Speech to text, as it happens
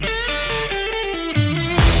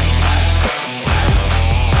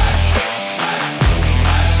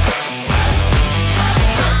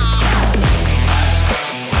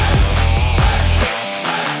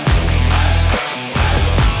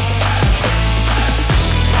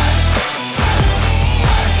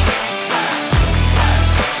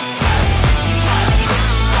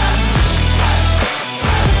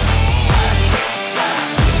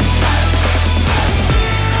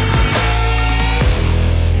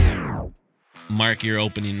Mark, you're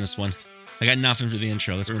opening this one. I got nothing for the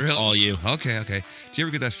intro. This one's all you. Okay. Do you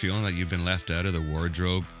ever get that feeling that you've been left out of the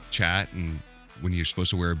wardrobe chat and when you're supposed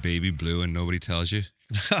to wear baby blue and nobody tells you?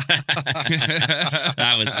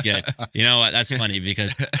 That was good. You know what? That's funny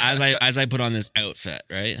because as I put on this outfit,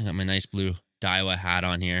 right? I got my nice blue Daiwa hat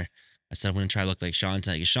on here. I said I'm going to try to look like Sean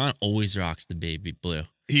tonight because Sean always rocks the baby blue.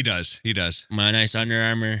 He does. My nice Under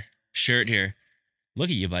Armour shirt here. Look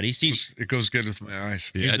at you, buddy. See, it goes good with my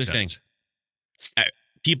eyes. Here's the thing.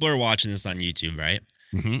 People are watching this on YouTube, right?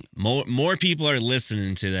 Mm-hmm. More people are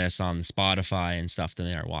listening to this on Spotify and stuff than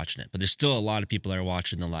they are watching it. But there's still a lot of people that are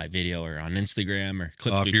watching the live video or on Instagram or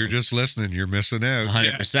clips. If you're just listening, you're missing out.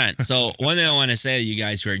 100%. So one thing I want to say to you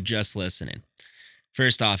guys who are just listening.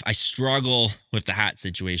 First off, I struggle with the hat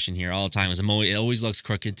situation here all the time. It always looks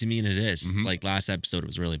crooked to me, and it is. Mm-hmm. Like last episode, it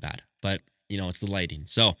was really bad. But, it's the lighting.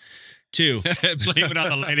 So, 2. Blame it on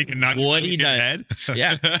the lighting and not Woody does. head.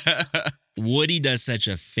 Yeah. Woody does such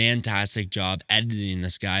a fantastic job editing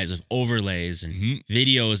this, guys, with overlays and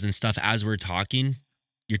videos and stuff as we're talking.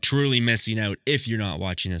 You're truly missing out if you're not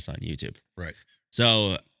watching this on YouTube. Right.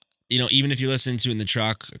 So, even if you listen to it in the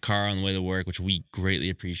truck, a car on the way to work, which we greatly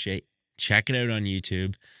appreciate, check it out on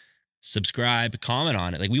YouTube. Subscribe, comment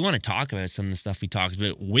on it. Like, we want to talk about some of the stuff we talked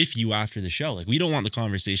about with you after the show. Like, we don't want the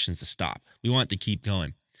conversations to stop. We want to keep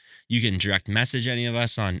going. You can direct message any of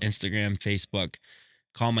us on Instagram, Facebook.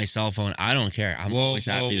 Call my cell phone. I don't care. I'm always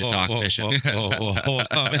happy to talk fishing. Hold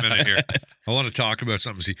on a minute here. I want to talk about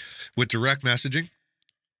something. See, with direct messaging,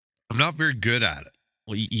 I'm not very good at it.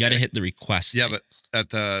 Well, you got to hit the request. Yeah, thing.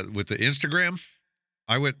 but with the Instagram,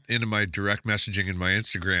 I went into my direct messaging in my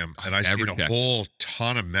Instagram, and I seen a whole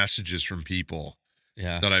ton of messages from people.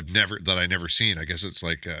 Yeah. That I never seen. I guess it's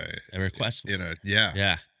like a request.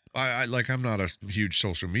 Yeah. I'm not a huge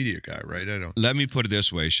social media guy, right? I don't. Let me put it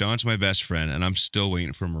this way. Sean's my best friend, and I'm still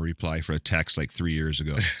waiting for him a reply for a text like 3 years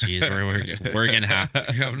ago. Jeez, we're going to have.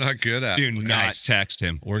 I'm not good at it. Do not text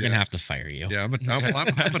him. We're going to have to fire you. Yeah, I'm a talker.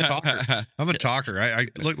 I'm a talker. I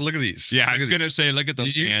look at these. Yeah, I was going to say, look at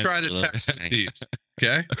those. You try to text these.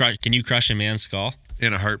 Okay? Can you crush a man's skull?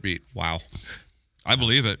 In a heartbeat. Wow. I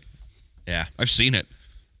believe it. Yeah. I've seen it.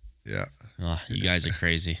 Yeah. Oh, you guys are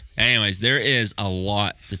crazy. Anyways, there is a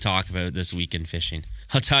lot to talk about this week in fishing.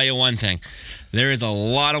 I'll tell you one thing. There is a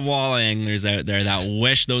lot of walleye anglers out there that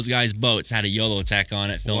wish those guys' boats had a YOLO tech on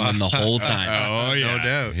it filming the whole time. Oh, yeah. No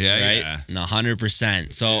doubt. Yeah, right? yeah.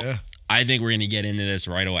 100%. So I think we're going to get into this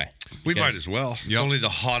right away. We might as well. It's only the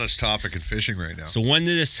hottest topic in fishing right now. So when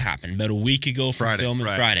did this happen? About a week ago from filming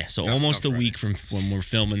Friday. So almost a week from when we're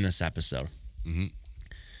filming this episode. Mm-hmm.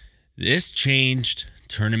 This changed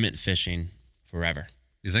tournament fishing forever.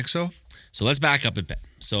 You think so? So let's back up a bit.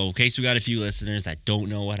 So in case we got a few listeners that don't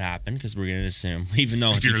know what happened, because we're going to assume, even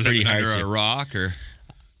though if you're pretty living hard under to. a rock or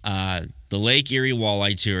the Lake Erie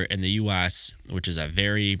Walleye Tour in the U.S., which is a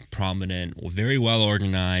very prominent, very well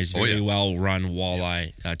organized, very well run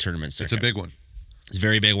walleye tournament circuit. It's a big one. It's a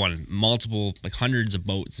very big one. Multiple, like hundreds of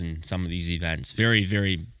boats in some of these events. Very,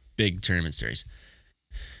 very big tournament series.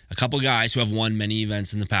 A couple guys who have won many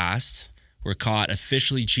events in the past were caught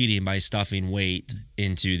officially cheating by stuffing weight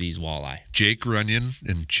into these walleye. Jake Runyon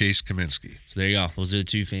and Chase Kaminsky. So there you go. Those are the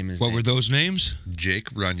two famous What names. were those names? Jake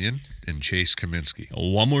Runyon and Chase Kaminsky.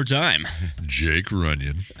 One more time. Jake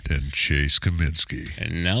Runyon and Chase Kaminsky.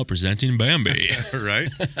 And now presenting Bambi. Right?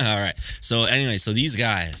 All right. So anyway, so these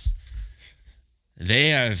guys, they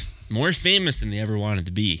have more famous than they ever wanted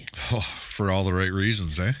to be. Oh, for all the right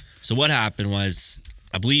reasons, eh? So what happened was,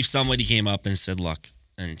 I believe somebody came up and said, look,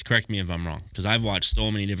 and correct me if I'm wrong, because I've watched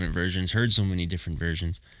so many different versions, heard so many different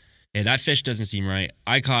versions. Hey, that fish doesn't seem right.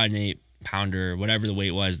 I caught an 8-pounder, whatever the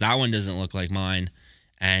weight was. That one doesn't look like mine.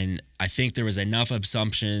 And I think there was enough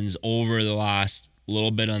assumptions over the last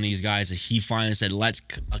little bit on these guys that he finally said, let's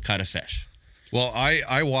cut a fish. Well,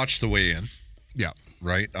 I watched the weigh-in. Yeah.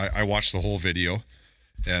 Right? I watched the whole video.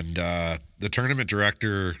 And the tournament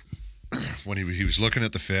director, when he was looking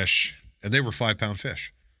at the fish, and they were 5-pound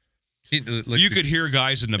fish. You could hear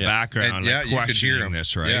guys in the background you could hear questioning him.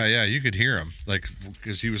 this, right? Yeah, you could hear him. Like,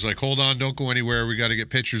 because he was like, hold on, don't go anywhere. We got to get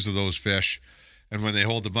pictures of those fish. And when they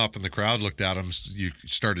hold them up and the crowd looked at them, you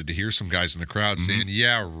started to hear some guys in the crowd saying,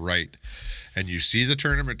 yeah, right. And you see the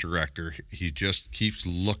tournament director, he just keeps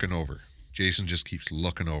looking over. Jason just keeps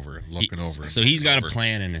looking over and looking over. So he's got a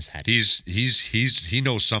plan in his head. He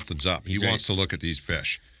knows something's up. He wants to look at these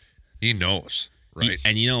fish. He knows, right?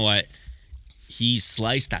 And you know what? He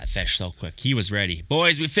sliced that fish so quick. He was ready.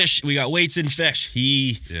 Boys, we got weights in fish.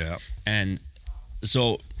 And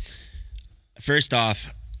so first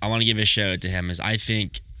off, I want to give a shout out to him, as I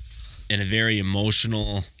think in a very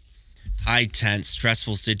emotional, high tense,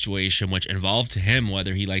 stressful situation, which involved him,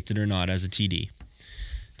 whether he liked it or not, as a TD,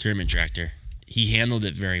 tournament director. He handled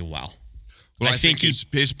it very well. Well, I think his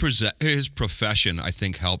profession, I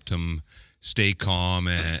think, helped him stay calm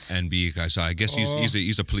and be. I guess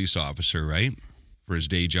he's a police officer, right, for his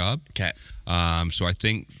day job. Okay. So I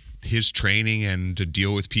think his training and to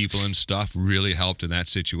deal with people and stuff really helped in that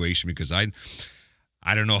situation, because I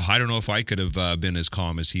don't know if I could have been as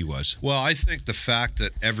calm as he was. Well, I think the fact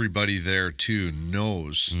that everybody there too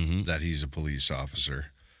knows that he's a police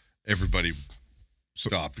officer, everybody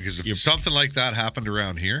stopped, because if something like that happened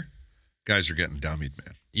around here, guys are getting dummied,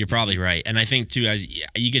 man. You're probably right. And I think, too, as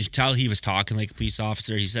you could tell he was talking like a police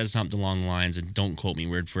officer. He says something along the lines, and don't quote me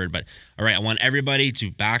word for word, but, all right, I want everybody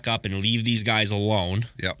to back up and leave these guys alone.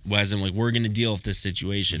 Yep. As in, like, we're going to deal with this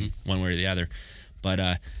situation one way or the other.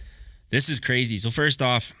 But this is crazy. So, first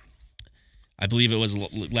off, I believe it was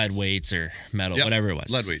lead weights or metal, whatever it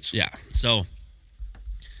was. Lead weights. Yeah. So,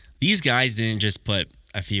 these guys didn't just put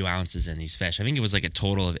a few ounces in these fish. I think it was like a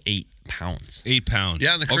total of 8 pounds. 8 pounds.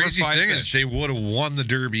 Yeah, and the crazy thing fish. is they would have won the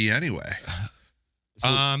Derby anyway.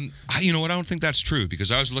 You know what? I don't think that's true,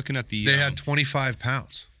 because I was looking at the... They had 25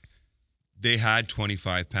 pounds. They had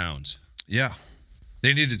 25 pounds. Yeah.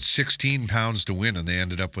 They needed 16 pounds to win, and they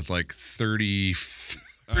ended up with like 32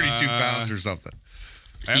 pounds or something.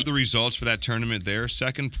 I have the results for that tournament there.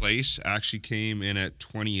 Second place actually came in at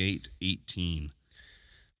 28.18.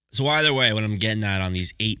 So either way, what I'm getting at on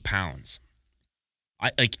these 8 pounds,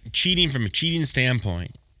 cheating from a cheating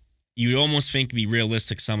standpoint, you would almost think it'd be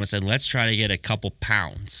realistic. Someone said, let's try to get a couple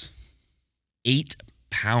pounds. 8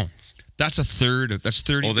 pounds. That's a third. That's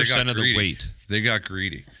 30% of the weight. They got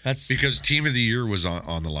greedy. That's because Team of the Year was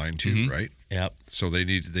on the line too, right? Yep. So they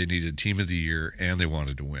needed Team of the Year, and they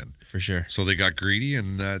wanted to win. For sure. So they got greedy,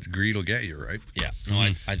 and that greed will get you, right? Yeah. No,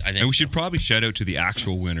 I think and we should probably shout out to the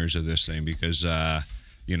actual winners of this thing, because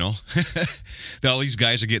you know, all these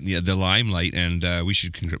guys are getting the limelight, and we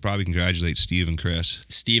should probably congratulate Steve and Chris.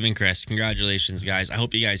 Steve and Chris, congratulations, guys. I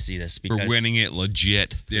hope you guys see this, because for winning it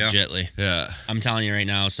legit. Yeah. Legitly. Yeah. I'm telling you right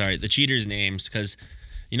now, sorry, the cheaters' names, because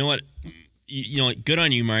you know what? You know what? Good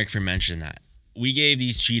on you, Mark, for mentioning that. We gave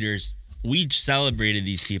these cheaters, we celebrated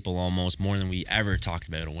these people almost more than we ever talked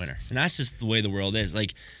about a winner. And that's just the way the world is.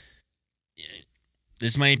 Like,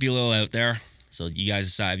 this might be a little out there, so you guys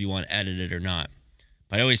decide if you want to edit it or not.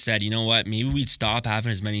 But I always said, you know what? Maybe we'd stop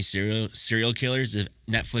having as many serial killers if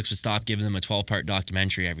Netflix would stop giving them a 12-part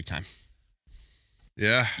documentary every time.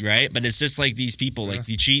 Yeah. Right? But it's just like these people. Like,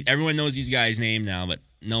 you cheat. Everyone knows these guys' name now, but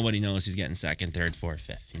nobody knows who's getting second, third, fourth,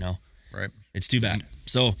 fifth, you know? Right. It's too bad.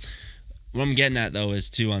 So what I'm getting at, though, is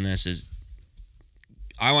too on this is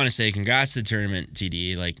I want to say congrats to the tournament,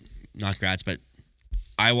 TD. Like, not congrats, but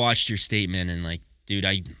I watched your statement, and, like, dude,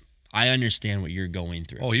 I understand what you're going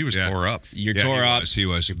through. Oh, he was tore up. You're tore up. He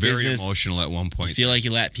was very emotional at one point. You feel like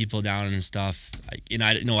you let people down and stuff.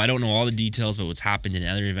 I don't know all the details about what's happened in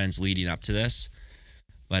other events leading up to this,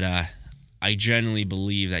 but I genuinely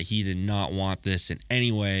believe that he did not want this in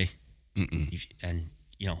any way. And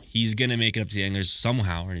you know, he's gonna make it up to the anglers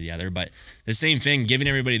somehow or the other. But the same thing, giving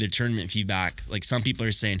everybody their tournament fee back. Like, some people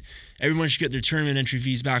are saying, everyone should get their tournament entry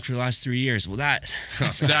fees back for the last 3 years. Well,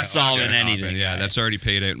 that's not solving anything. Yeah, that's already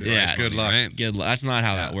paid out. Yeah, good luck. Right? Good luck. That's not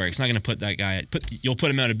how that works. It's not gonna put that guy. You'll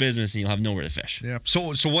put him out of business, and you'll have nowhere to fish. Yeah.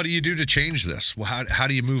 So what do you do to change this? Well, how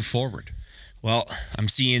do you move forward? Well, I'm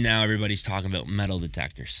seeing now everybody's talking about metal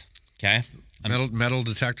detectors. Okay. Metal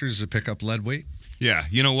detectors that pick up lead weight? Yeah,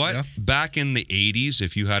 you know what? Yeah. Back in the 80s,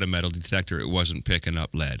 if you had a metal detector, it wasn't picking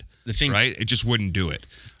up lead. The thing, right? It just wouldn't do it.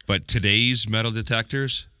 But today's metal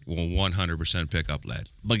detectors will 100% pick up lead.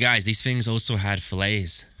 But guys, these things also had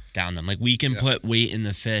fillets down them. Like, we can put weight in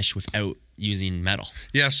the fish without using metal.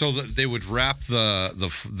 Yeah, so they would wrap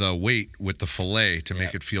the weight with the fillet to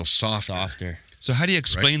make it feel softer. So how do you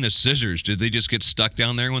explain the scissors? Did they just get stuck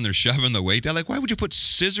down there when they're shoving the weight down? Like, why would you put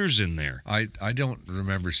scissors in there? I don't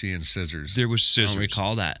remember seeing scissors. There was scissors. I don't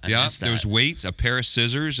recall that. I missed that. There was weights, a pair of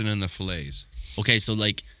scissors, and then the fillets. Okay, so,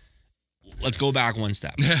 like, let's go back one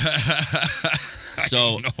step.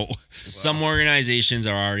 So some organizations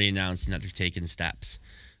are already announcing that they're taking steps.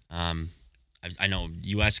 I know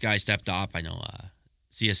U.S. guys stepped up. I know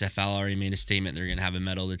CSFL already made a statement they're going to have a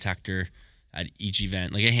metal detector at each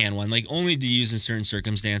event, like a hand one, like only to use in certain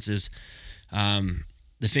circumstances.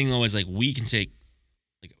 The thing, though, is, like, we can take,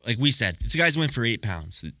 like we said, these guys went for 8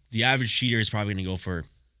 pounds. The average cheater is probably going to go for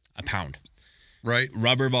a pound. Right.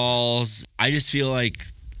 Rubber balls. I just feel like,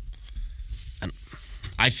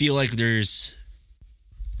 there's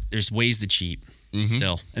ways to cheat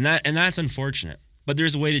still, and that's unfortunate. But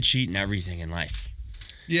there's a way to cheat in everything in life.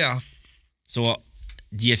 Yeah. So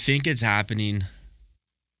Do you think it's happening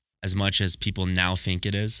as much as people now think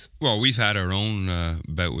it is? Well, we've had our own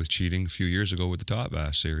bout with cheating a few years ago with the Top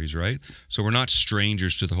Bass series, right? So we're not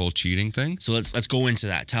strangers to the whole cheating thing. So let's go into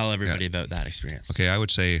that. Tell everybody about that experience. Okay, I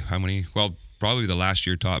would say how many? Well, probably the last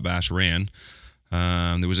year Top Bass ran.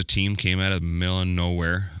 There was a team came out of the middle of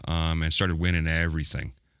nowhere and started winning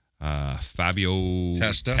everything. Fabio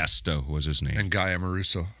Testa was his name. And Guy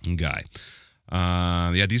Amoruso.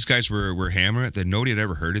 Yeah, these guys were hammering it. That nobody had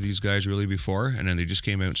ever heard of these guys really before, and then they just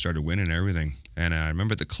came out and started winning everything. And I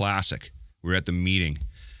remember at the Classic, we were at the meeting,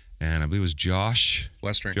 and I believe it was Josh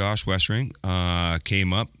Westring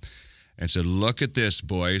came up and said, "Look at this,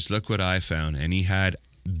 boys! Look what I found!" And he had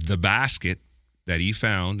the basket that he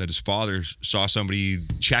found that his father saw somebody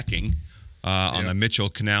checking on the Mitchell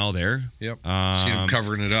Canal there. Yep. Seen him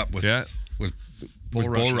covering it up with bull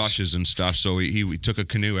rushes and stuff. So he took a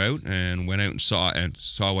canoe out and went out and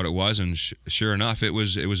saw what it was, and sure enough, it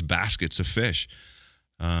was baskets of fish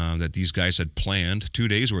that these guys had planned. 2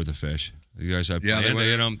 days worth of fish. You guys had planned.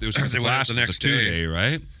 It was they went out the next day,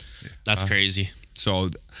 right? That's crazy. So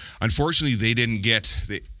unfortunately, they didn't get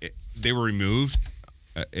they were removed.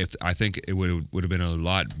 If I think it would have been a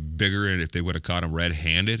lot bigger, and if they would have caught them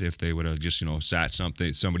red-handed, if they would have just sat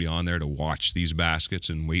somebody on there to watch these baskets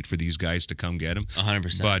and wait for these guys to come get them.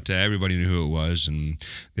 100%. But everybody knew who it was, and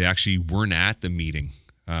they actually weren't at the meeting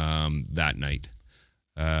that night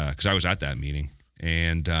because I was at that meeting.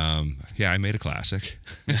 And I made a classic.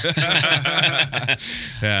 I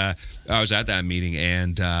was at that meeting,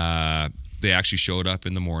 and they actually showed up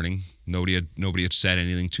in the morning. Nobody had said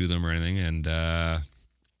anything to them or anything, and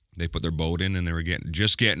they put their boat in, and they were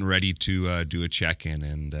getting ready to do a check-in.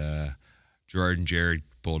 And Gerard and Jared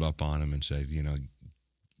pulled up on them and said,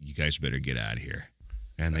 "You guys better get out of here."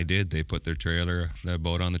 And they did. They put their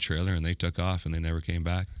boat on the trailer, and they took off, and they never came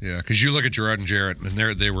back. Yeah, because you look at Gerard and Jared, and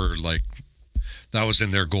they were like, that was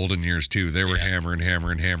in their golden years too. They were hammering,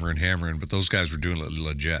 but those guys were doing it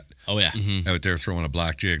legit. Oh yeah, out there throwing a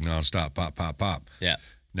black jig nonstop, pop, pop, pop. Yeah.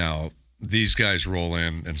 Now these guys roll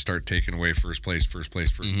in and start taking away first place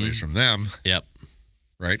from them. Yep.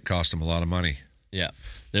 Right, cost them a lot of money. Yeah,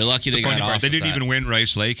 they're lucky they got off. They didn't even win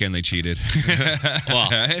Rice Lake, and they cheated.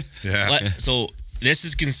 Well, right? Yeah. So this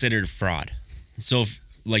is considered fraud. So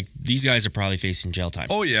these guys are probably facing jail time.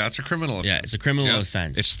 Oh yeah, it's a criminal offense. Yeah, it's a criminal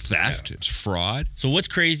offense. It's theft. It's fraud. So what's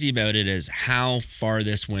crazy about it is how far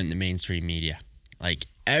this went in the mainstream media. Like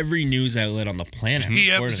every news outlet on the planet.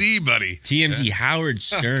 TMZ, buddy. TMZ, Howard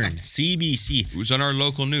Stern, CBC. It was on our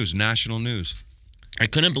local news, national news. I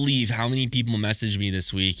couldn't believe how many people messaged me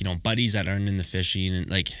this week, buddies that aren't in the fishing,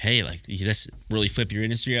 and hey, this really flip your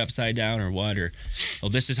industry upside down or what? Or,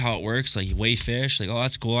 this is how it works. You weigh fish.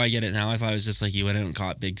 That's cool. I get it now. If I was just you went out and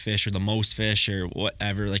caught big fish or the most fish or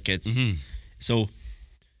whatever, it's. So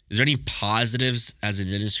is there any positives as an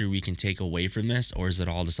industry we can take away from this, or is it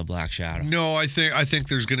all just a black shadow? No, I think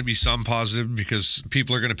there's going to be some positive because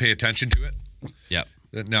people are going to pay attention to it. Yep.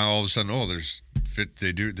 Now all of a sudden,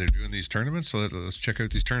 they're doing these tournaments, so let's check out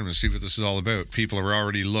these tournaments, see what this is all about. People are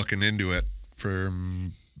already looking into it for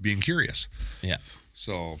being curious. Yeah.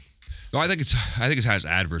 So, no, I think it has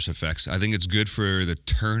adverse effects. I think it's good for the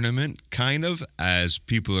tournament, kind of, as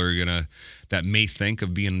people that may think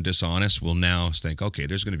of being dishonest will now think, okay,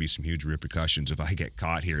 there's going to be some huge repercussions if I get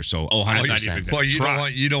caught here. So, I'm not even going to try.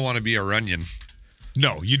 You don't want to be a Runyon.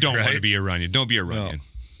 No, you don't want to be a Runyon. Don't be a Runyon.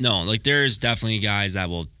 No, there's definitely guys that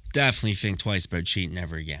will definitely think twice about cheating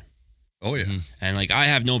ever again. Oh yeah. And I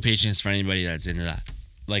have no patience for anybody that's into that.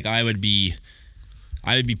 I would be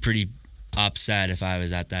pretty upset if I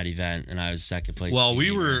was at that event and I was second place. Well, we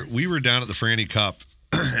were down at the Franny Cup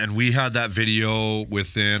and we had that video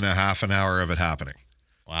within a half an hour of it happening.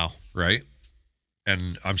 Wow. Right?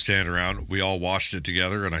 And I'm standing around. We all watched it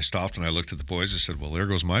together, and I stopped and I looked at the boys. I said, "Well, there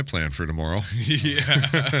goes my plan for tomorrow."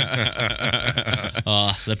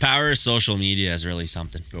 The power of social media is really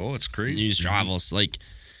something. Oh, it's crazy. News travels.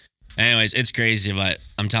 Anyways, it's crazy, but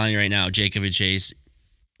I'm telling you right now, Jacob and Chase,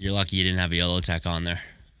 you're lucky you didn't have a Yellow Tech on there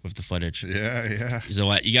with the footage. Yeah. So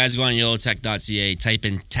what? You guys go on yellowtech.ca, type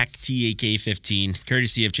in Tech TAK15,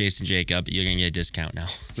 courtesy of Chase and Jacob. You're gonna get a discount now.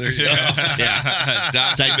 There you go.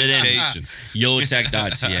 Yeah, type it in.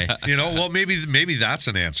 Yellowtech.ca. Well, maybe that's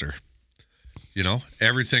an answer.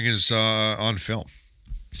 Everything is on film.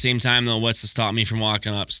 Same time though, what's to stop me from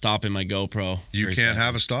walking up, stopping my GoPro? You can't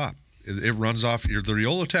have a stop. It runs off. The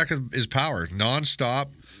Yellowtech is power, nonstop,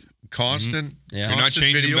 constant. You're not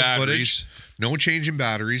changing video batteries. Footage. No changing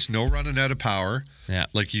batteries, no running out of power. Yeah.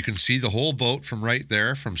 You can see the whole boat from right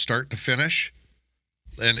there, from start to finish.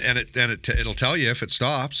 And it'll tell you if it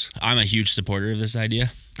stops. I'm a huge supporter of this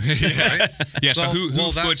idea. Right? Yeah. So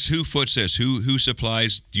Well, who foots this? Who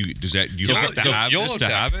supplies? Do you have to have this to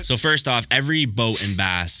have it? So first off, every boat in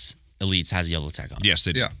Bass Elites has a yellow tech on. Yes,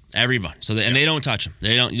 they do. Yeah. Everyone. So and they don't touch them.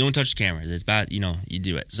 You don't touch the cameras. It's bad. You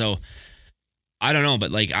do it. So I don't know,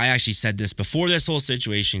 but like I actually said this before this whole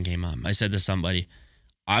situation came up. I said to somebody,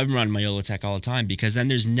 I run my YOLO tech all the time because then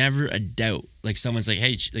there's never a doubt. Like someone's like,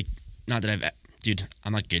 hey, like not that dude,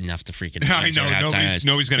 I'm not good enough to freaking. I know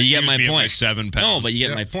nobody's going to get my me point. Like 7 pounds. No, but you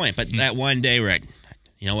get my point. But that one day where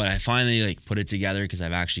you know what, I finally like put it together because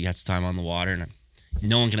I've actually got some time on the water and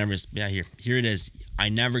no one can ever. Yeah, here it is. I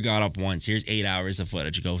never got up once. Here's 8 hours of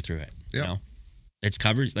footage. Go through it. Yeah. You know, it's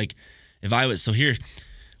covers. Like if I was here,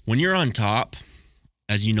 when you're on top,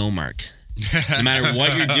 as you know, Mark. No matter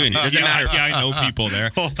what you're doing, it doesn't matter. Yeah, I know people there.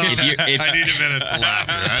 I need a minute to laugh.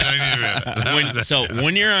 Right? I need a minute.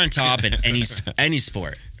 When you're on top in any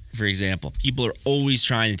sport, for example, people are always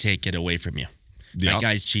trying to take it away from you. Yep. That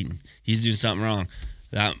guy's cheating. He's doing something wrong.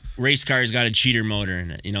 That race car's got a cheater motor in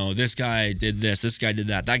it. You know, this guy did this. This guy did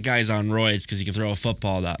that. That guy's on roids because he can throw a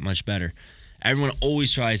football that much better. Everyone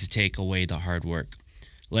always tries to take away the hard work.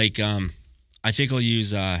 Like, I think I'll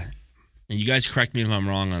use. And you guys correct me if I'm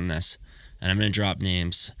wrong on this. And I'm going to drop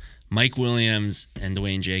names. Mike Williams and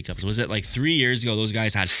Dwayne Jacobs. Was it like 3 years ago? Those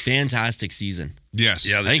guys had fantastic season. Yes.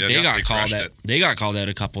 Yeah, I think they got called out. it. They got called out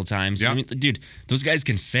a couple times. Yeah. I mean, dude, those guys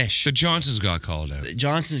can fish. The Johnsons got called out.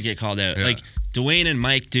 Johnsons get called out. Yeah. Like Dwayne and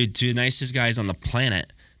Mike, dude, two of the nicest guys on the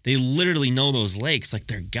planet. They literally know those lakes like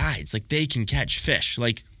they're guides. Like they can catch fish.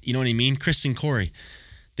 Like, you know what I mean? Chris and Corey,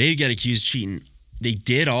 they get accused cheating. They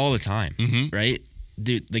did all the time, right?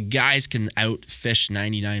 Dude, the guys can outfish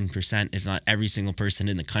 99%, if not every single person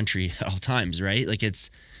in the country at all times, right? Like it's.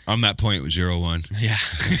 On that point, it was 0-1.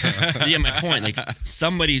 Yeah. Yeah, my point. Like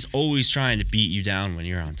somebody's always trying to beat you down when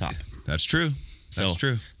you're on top. That's true. That's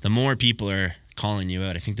true. The more people are calling you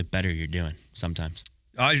out, I think the better you're doing sometimes.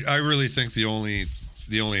 I really think the only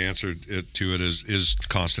answer to it is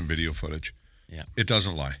constant video footage. Yeah. It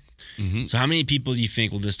doesn't lie. Mm-hmm. So how many people do you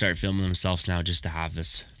think will just start filming themselves now just to have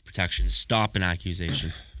this protection, stop an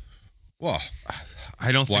accusation? Well,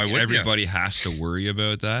 I don't Why think wouldn't everybody has to worry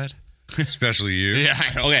about that. especially you. Yeah.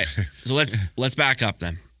 Okay, so let's back up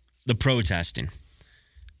then. The protesting.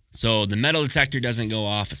 So the metal detector doesn't go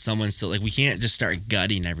off. Someone's still like, we can't just start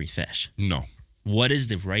gutting every fish. No. What is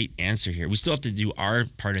the right answer here? We still have to do our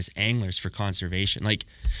part as anglers for conservation. Like,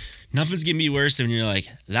 nothing's gonna be worse than when you're like,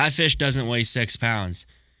 that fish doesn't weigh 6 pounds.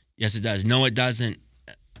 Yes, it does. No, it doesn't.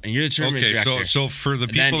 And you're the tournament director. So for the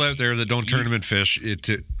people out there that don't tournament fish,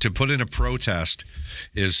 to put in a protest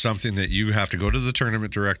is something that you have to go to the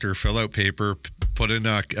tournament director, fill out paper, put in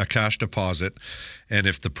a cash deposit, and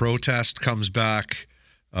if the protest comes back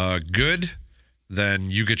good, then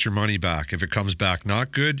you get your money back. If it comes back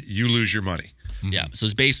not good, you lose your money. Yeah, so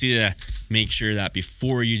it's basically to make sure that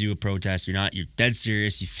before you do a protest, you're dead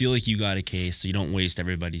serious, you feel like you got a case, so you don't waste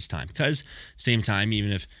everybody's time. Because same time,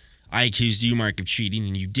 even if I accused you, Mark, of cheating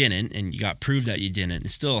and you didn't, and you got proved that you didn't,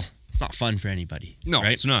 it's not fun for anybody. No,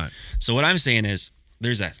 right? it's not. So what I'm saying is,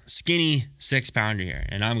 there's a skinny 6-pounder here,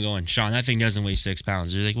 and I'm going, Sean, that thing doesn't weigh 6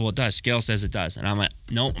 pounds. They're like, well, it does. Scale says it does. And I'm like,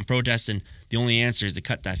 no, I'm protesting. The only answer is to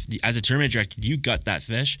cut that. As a tournament director, you gut that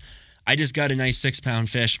fish. I just got a nice 6-pound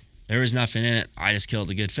fish. There was nothing in it. I just killed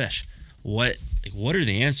a good fish. What are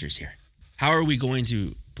the answers here? How are we going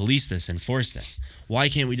to police this, enforce this? Why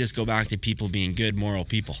can't we just go back to people being good, moral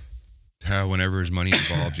people? Whenever there's money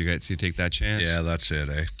involved, you got to take that chance. Yeah, that's it,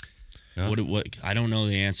 eh? Yeah. What I don't know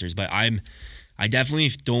the answers, but I definitely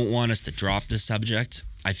don't want us to drop this subject.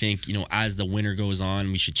 I think, as the winter goes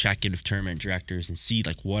on, we should check in with tournament directors and see,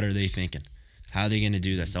 like, what are they thinking? How are they going to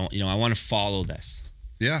do this? I want to follow this.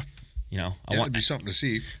 Yeah. I want it'd be something to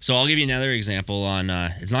see. So I'll give you another example on,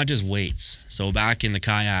 it's not just weights. So back in one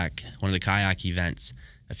of the kayak events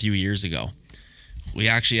a few years ago, we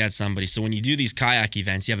actually had somebody. So when you do these kayak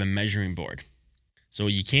events, you have a measuring board. So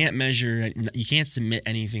you can't submit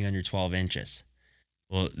anything under 12 inches.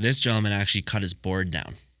 Well, this gentleman actually cut his board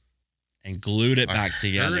down and glued it back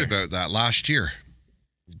together. I heard about that last year.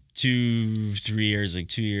 2 years ago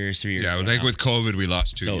Yeah, now. like with COVID, we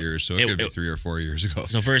lost 2 So years, so it could be 3 or 4 years ago.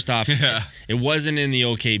 So first off, Yeah. it wasn't in the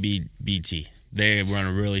OKBT. They were on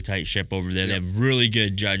a really tight ship over there. They have really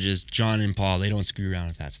good judges, John and Paul. They don't screw around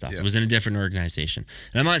with that stuff. It was in a different organization.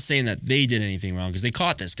 And I'm not saying that they did anything wrong because they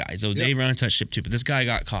caught this guy. So they run a touch ship too, but this guy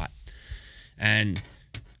got caught. And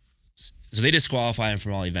so they disqualify him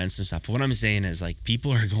from all events and stuff. But what I'm saying is, like,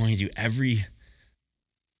 people are going to every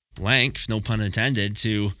length, no pun intended,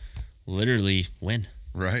 to literally win.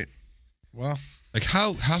 Right. Well, Like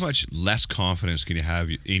how much less confidence can you have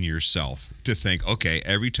in yourself to think, okay,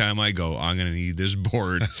 every time I go, I'm going to need this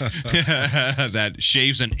board that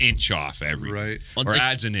shaves an inch off every, Right. Well, or like-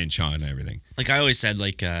 adds an inch on everything. Like I always said,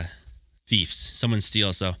 like thieves, someone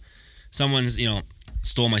steals. So someone's,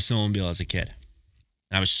 stole my snowmobile as a kid.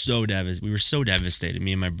 And I was so devastated. We were so devastated,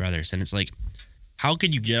 me and my brothers. And it's like, how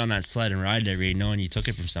could you get on that sled and ride it every day knowing you took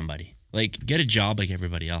it from somebody? Like, get a job like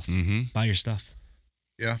everybody else. Buy your stuff.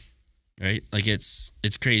 Yeah. Right? Like, it's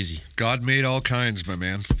crazy. God made all kinds, my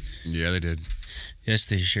man. Yeah, they did. Yes,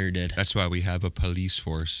 they sure did. That's why we have a police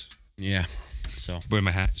force. Yeah. So, Where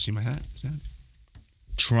my hat? See my hat? Is that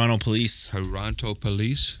Toronto police. Toronto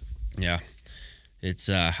police? Yeah. It's,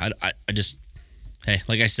 I just, hey,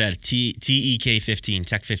 like I said, TEK 15,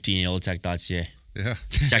 Tech 15, yellowtech.ca. Yeah.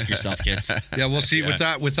 Check yourself, kids. Yeah, we'll see. With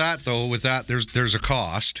that, there's a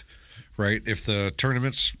cost, right? If the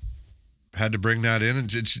tournaments had to bring that in,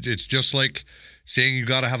 and it's just like saying you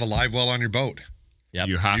got to have a live well on your boat. Yep.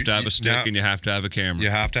 You have to have a stick now- and you have to have a camera. You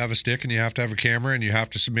have to have a stick and you have to have a camera and you have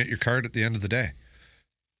to submit your card at the end of the day,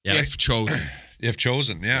 Yeah. If chosen. if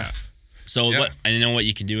chosen. Yeah. So Yeah. what I know what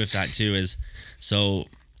you can do with that too is, so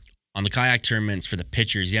on the kayak tournaments for the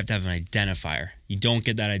pitchers, you have to have an identifier. You don't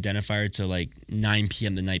get that identifier till like 9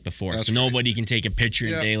 p.m. the night before. That's so nobody can take a picture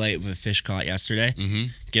in Yeah. daylight of a fish caught yesterday.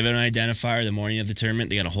 Give it an identifier the morning of the tournament.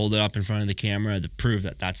 They got to hold it up in front of the camera to prove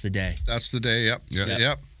that that's the day. That's the day. Yep. Yeah.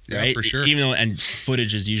 Yep. Yeah, Right? for sure. Even though, and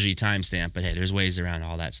footage is usually timestamped, but hey, there's ways around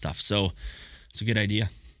all that stuff. So it's a good idea.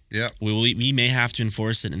 Yeah. We may have to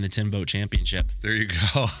enforce it in the Tin Boat Championship. There you go.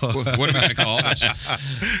 What are we going to call this?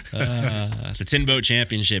 The Tin Boat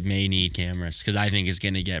Championship may need cameras because I think it's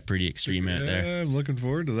going to get pretty extreme out there. Yeah, I'm looking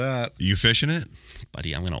forward to that. You fishing it?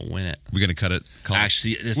 Buddy, I'm going to win it. We're going to cut it. Call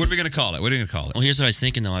Actually, it. What are we going to call it? What are you going to call it? Well, here's what I was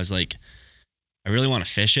thinking though. I was like, I really want to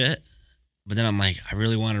fish it, but then I'm like, I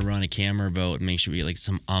really want to run a camera boat and make sure we get like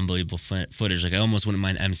some unbelievable footage. Like I almost wouldn't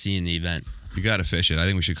mind emceeing the event. You got to fish it. I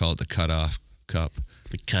think we should call it the Cutoff Cup.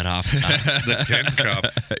 The cutoff cup, The 10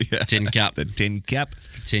 cup. tin cup, The Tin Cup.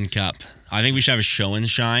 tin cup. I think we should have a show and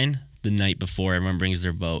shine the night before everyone brings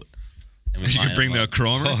their boat. And we You line can bring up. the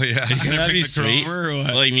chromer. Oh, yeah. You gonna That'd bring be the sweet. chromer or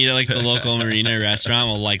what? Well, you meet at like the local marina restaurant.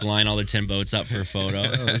 We'll like line all the tin boats up for a photo.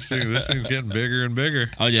 Oh, this thing's getting bigger and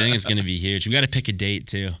bigger. Oh, yeah, I think it's going to be huge. We got to pick a date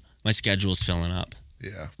too. My schedule's filling up.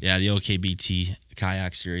 Yeah. Yeah, the OKBT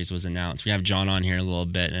kayak series was announced. We have John on here in a little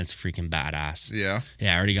bit, and it's freaking badass. Yeah.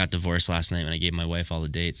 Yeah, I already got divorced last night when I gave my wife all the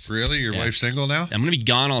dates. Really? Your Yeah. wife's single now? I'm going to be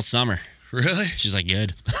gone all summer. Really? She's like,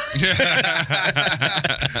 good.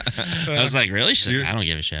 I was like, really? She's like, I don't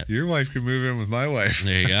give a shit. Your wife could move in with my wife.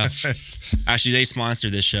 There you go. Actually, they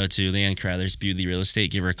sponsored this show too. Leanne Crowther's Beauty Real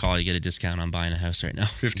Estate. Give her a call. You get a discount on buying a house right now.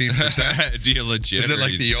 15%. Do you legit? Is it or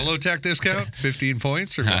like you- the YOLO Tech discount? 15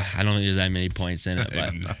 points or what? I don't think there's that many points in it,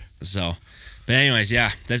 but but anyways,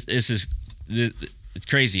 yeah, it's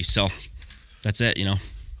crazy. So that's it.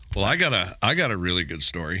 Well, I got a really good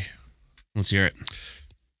story. Let's hear it.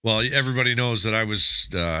 Well, everybody knows that I was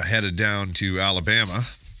headed down to Alabama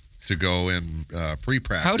to go in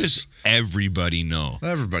pre-practice. How does everybody know?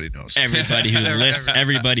 Everybody knows? Everybody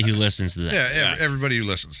who listens to this. Yeah, everybody who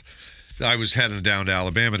listens. I was heading down to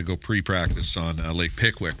Alabama to go pre-practice on Lake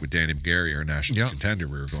Pickwick with Danny McGarry, our national contender.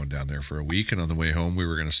 We were going down there for a week, and on the way home, we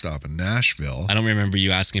were going to stop in Nashville. I don't remember you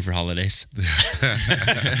asking for holidays.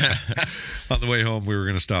 On the way home, we were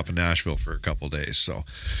going to stop in Nashville for a couple of days. So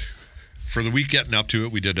for the week getting up to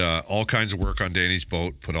it, we did all kinds of work on Danny's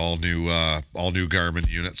boat, put all new Garmin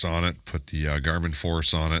units on it, put the Garmin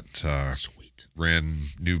Force on it, Sweet. ran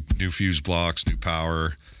new fuse blocks, new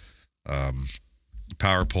power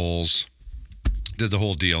poles, did the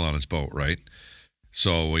whole deal on his boat, right?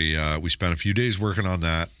 So we spent a few days working on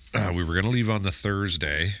that. We were going to leave on the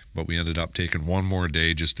Thursday, but we ended up taking one more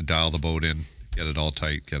day just to dial the boat in, get it all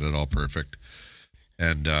tight, get it all perfect.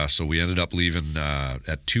 And so we ended up leaving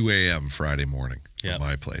at 2 a.m. Friday morning from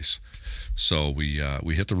my place. So we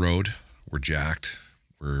hit the road. We're jacked.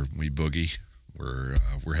 We boogie.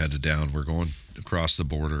 We're headed down. We're going across the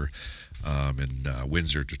border in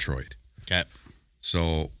Windsor, Detroit. Okay.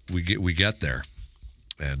 So we get there,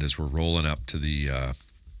 and as we're rolling up to the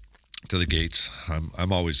gates,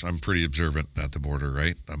 I'm pretty observant at the border,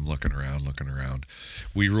 right? I'm looking around.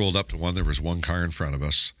 We rolled up to one. There was one car in front of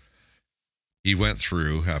us. He went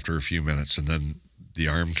through after a few minutes, and then the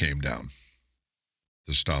arm came down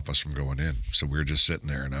to stop us from going in. So we're just sitting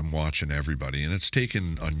there, and I'm watching everybody, and it's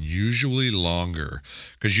taken unusually longer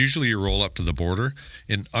because usually you roll up to the border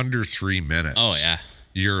in under 3 minutes. Oh yeah.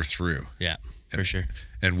 You're through. Yeah, for sure.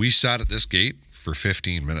 And we sat at this gate for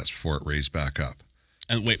 15 minutes before it raised back up.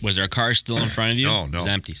 And wait, was there a car still in front of you? No. It was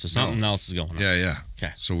empty. So something else is going on. Yeah.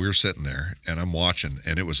 Okay. So we were sitting there, and I'm watching,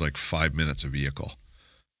 and it was like 5 minutes a vehicle.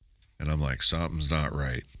 And I'm like, something's not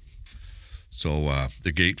right. So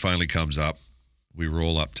the gate finally comes up. We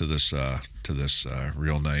roll up to this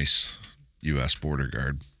real nice U.S. border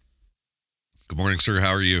guard. Good morning, sir.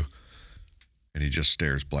 How are you? And he just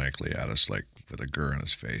stares blankly at us, like with a grin on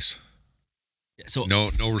his face. So no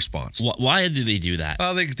response. Why did they do that?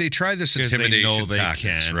 Well, they try this 'Cause they intimidation know they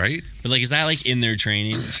tactics, can. right? But like, is that like in their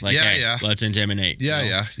training? Like, Yeah. let's intimidate. Yeah, you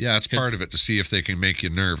know? yeah. It's part of it to see if they can make you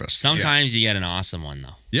nervous. Sometimes you get an awesome one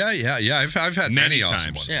though. Yeah. I've had many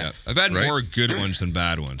awesome ones. Yeah. I've had Right? more good ones than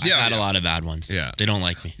bad ones. Yeah. I've had a lot of bad ones. Yeah. They don't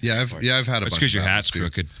like me. Yeah, I've had a It's bunch. because your of bad hat's ones, too.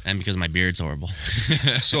 crooked. And because my beard's horrible.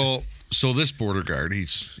 So this border guard,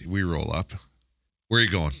 we roll up. Where are you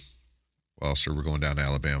going? Well, sir, we're going down to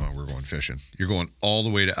Alabama. We're going fishing. You're going all the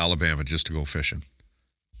way to Alabama just to go fishing?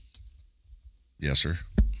 Yes, sir.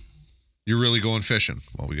 You're really going fishing?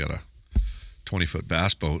 Well, we got a 20-foot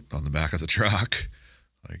bass boat on the back of the truck.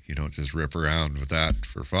 Like, you don't just rip around with that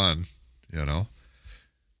for fun, you know?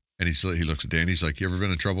 And he looks at Danny. He's like, you ever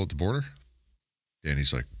been in trouble at the border?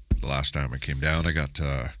 Danny's like, the last time I came down, I got,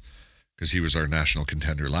 because he was our national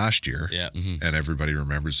contender last year. Yeah. And everybody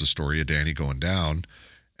remembers the story of Danny going down,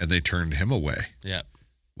 and they turned him away. Yeah.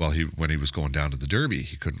 Well, when he was going down to the Derby,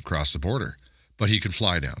 he couldn't cross the border, but he could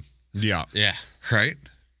fly down, Yeah. Yeah. right?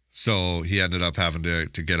 So he ended up having to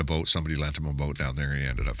get a boat. Somebody lent him a boat down there, and he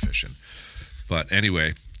ended up fishing. But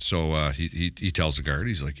anyway, so he tells the guard,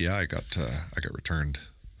 he's like, yeah, I got returned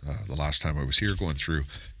the last time I was here, going through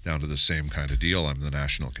down to the same kind of deal. I'm the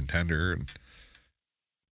national contender, and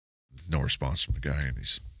no response from the guy. And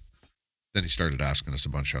then he started asking us a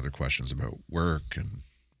bunch of other questions about work and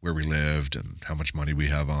where we lived and how much money we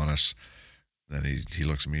have on us. Then he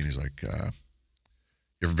looks at me and he's like,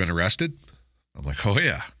 you ever been arrested? I'm like, oh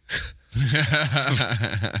yeah.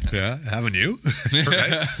 Yeah, haven't you?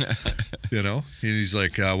 Right? You know? And he's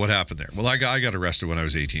like, what happened there? Well, I got arrested when I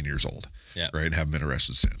was 18 years old. Yeah. Right? Haven't been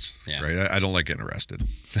arrested since. Yeah. Right? I don't like getting arrested.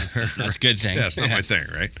 That's a good thing. Yeah, it's not my thing,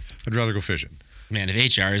 right? I'd rather go fishing. Man,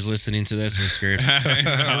 if HR is listening to this, we're screwed.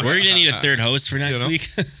 We're going to need a third host for next week.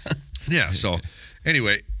 Yeah. So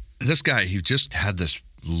anyway, this guy, he just had this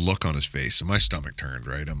look on his face, and my stomach turned,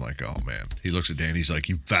 right? I'm like, oh man. He looks at Danny, he's like,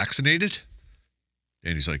 you vaccinated?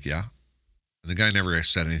 Danny's like, yeah. And the guy never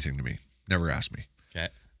said anything to me, never asked me. Okay.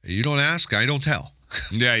 You don't ask, I don't tell.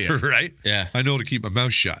 Yeah. Right? Yeah. I know to keep my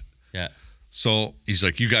mouth shut. Yeah. So he's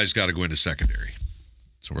like, you guys got to go into secondary.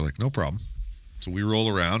 So we're like, no problem. So we roll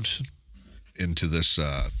around into this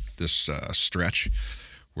stretch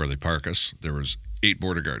where they park us. There was 8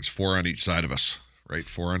 border guards, 4 on each side of us, right?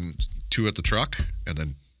 2 at the truck, and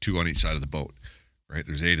then 2 on each side of the boat, right?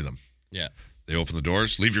 There's 8 of them. Yeah. They open the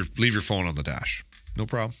doors. Leave your phone on the dash. No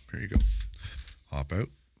problem. Here you go. Hop out.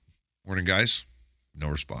 Morning, guys. No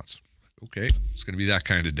response. Okay, it's going to be that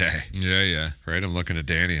kind of day. Yeah. Right? I'm looking at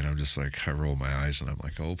Danny, and I'm just like, I roll my eyes, and I'm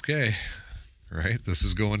like, okay, right? This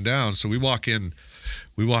is going down. So we walk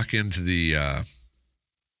into the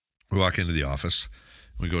office.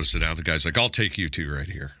 We go to sit down. The guy's like, I'll take you 2 right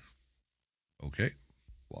here. Okay.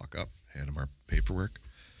 Walk up, hand him our paperwork.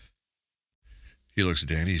 He looks at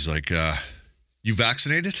Danny. He's like, you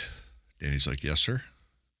vaccinated? Danny's like, yes, sir.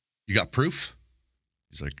 You got proof?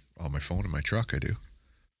 He's like, on my phone in my truck, I do.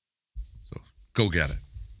 So go get it.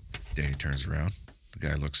 Danny turns around. The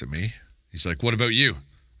guy looks at me. He's like, what about you?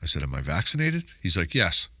 I said, am I vaccinated? He's like,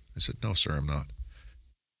 yes. I said, no, sir, I'm not.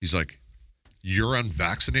 He's like, you're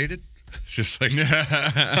unvaccinated? Just like,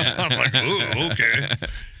 I'm like, ooh, okay.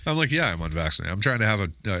 I'm like, yeah, I'm unvaccinated. I'm trying to have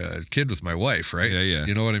a kid with my wife, right? Yeah.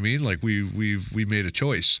 You know what I mean? Like we made a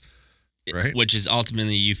choice, right? Which is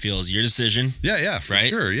ultimately you feel is your decision. Yeah, for right?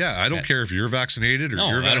 sure. Yeah, I don't care if you're vaccinated or you're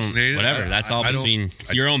I don't- vaccinated. Whatever. That's all between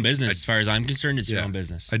it's your own business. As far as I'm concerned, it's your Yeah. own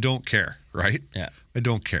business. I don't care, right? Yeah. I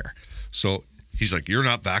don't care. So he's like, you're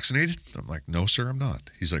not vaccinated? I'm like, no, sir, I'm not.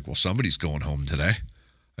 He's like, well, somebody's going home today.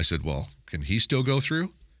 I said, well, can he still go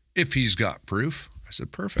through? If he's got proof. I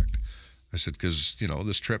said, perfect. I said, because,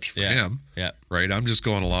 this trip's for him. Yeah. Right? I'm just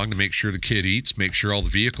going along to make sure the kid eats, make sure all the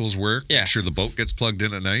vehicles work, Yeah. make sure the boat gets plugged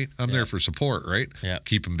in at night. I'm there for support, right? Yeah.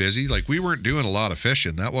 Keep him busy. Like, we weren't doing a lot of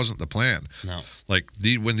fishing. That wasn't the plan. No. Like,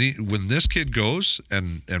 when this kid goes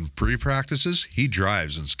and pre-practices, he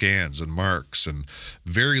drives and scans and marks and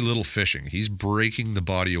very little fishing. He's breaking the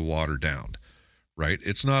body of water down, right?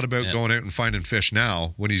 It's not about going out and finding fish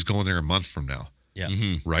now when he's going there a month from now. Yeah.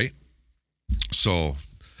 Right? So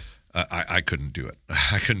I couldn't do it.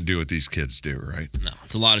 I couldn't do what these kids do, right? No,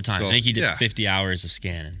 it's a lot of time. So, I think he did yeah. 50 hours of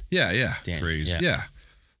scanning. Yeah. Danny. Crazy. Yeah. Yeah.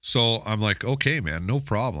 So I'm like, okay, man, no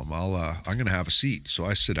problem. I'm going to have a seat. So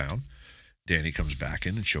I sit down. Danny comes back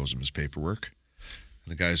in and shows him his paperwork.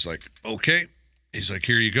 And the guy's like, okay. He's like,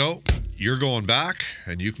 here you go. You're going back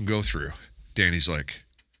and you can go through. Danny's like,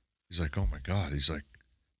 oh my God. He's like,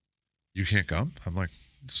 you can't come? I'm like,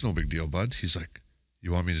 it's no big deal, bud. He's like,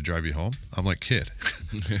 you want me to drive you home? I'm like, kid,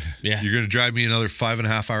 Yeah. you're going to drive me another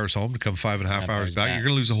 5.5 hours home to come 5.5 hours back? You're going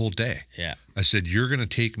to lose a whole day. Yeah. I said, you're going to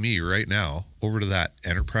take me right now over to that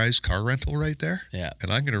Enterprise car rental right there. Yeah.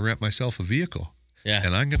 And I'm going to rent myself a vehicle. Yeah.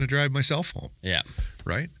 And I'm going to drive myself home. Yeah.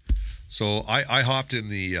 Right. So I hopped out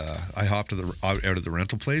of the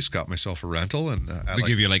rental place, got myself a rental, and They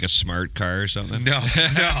give you like a smart car or something. no.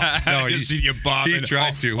 I just see you bobbing. He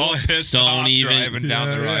tried to. All pissed Don't off even- driving down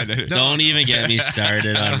the road. Don't even get me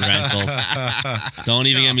started on rentals. Don't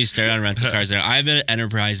even get me started on rental cars. I've been at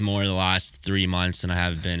Enterprise more the last 3 months than I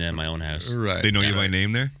have been in my own house. Right. They know you by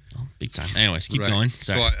name there. Oh, big time. Anyways, keep Right. going.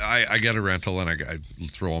 So Sorry. I get a rental and I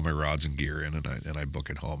throw all my rods and gear in and I book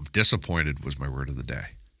it home. Disappointed was my word of the day.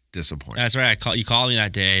 Disappointed. That's right. You called me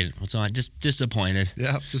that day. What's on? Just disappointed.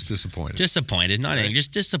 Yeah, just disappointed. Disappointed. Not angry.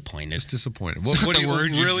 Just disappointed. Just disappointed. What do The you word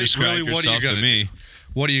you really? described What are you yourself gonna to me. do?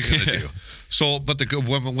 What are you gonna do? So, but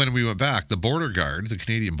when we went back, the border guard, the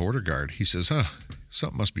Canadian border guard, he says, "Huh,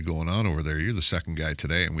 something must be going on over there. You're the second guy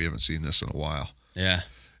today, and we haven't seen this in a while." Yeah.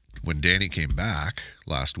 When Danny came back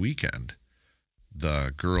last weekend,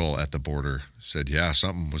 the girl at the border said, "Yeah,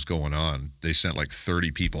 something was going on. They sent like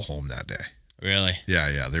 30 people home that day." Really.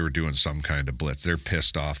 Yeah, they were doing some kind of blitz. They're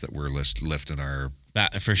pissed off that we're lifting our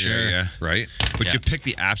For sure. Yeah. right. But Yeah. you picked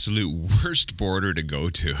the absolute worst border to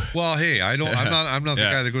go to. Well, hey, I'm not the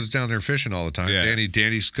Yeah. guy that goes down there fishing all the time. Yeah.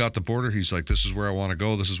 Danny's got the border. He's like, this is where I want to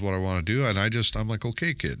go. This is what I want to do. And I'm like,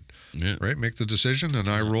 okay, kid, Yeah. right? Make the decision, and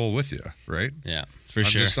I roll with you, right? Yeah. For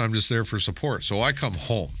sure. I'm just there for support. So I come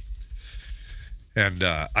home, and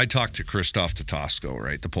I talked to Krzysztof Tatasko,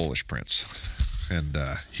 right, the Polish prince. And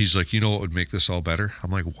he's like, you know what would make this all better?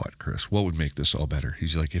 I'm like, what, Chris? What would make this all better?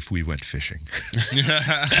 He's like, if we went fishing.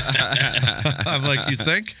 I'm like, you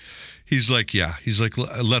think? He's like, yeah. He's like,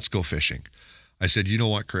 let's go fishing. I said, you know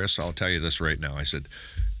what, Chris? I'll tell you this right now. I said,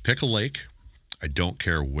 pick a lake. I don't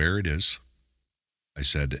care where it is. I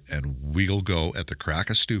said, and we'll go at the crack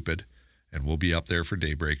of stupid, and we'll be up there for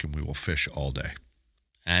daybreak, and we will fish all day.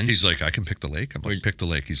 And He's like, I can pick the lake. I'm like, pick the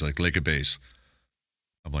lake. He's like, Lake of Bays.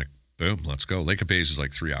 I'm like, boom, let's go. Lake of Bays is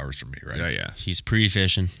like 3 hours from me, right? Yeah. he's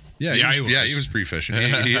pre-fishing. Yeah, Yeah, he he was. was pre-fishing.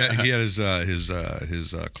 He had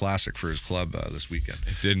his classic for his club this weekend.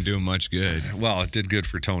 It didn't do him much good. Well, it did good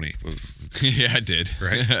for Tony, Yeah, it did.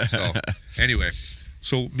 right? So anyway,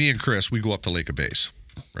 so me and Chris, we go up to Lake of Bays,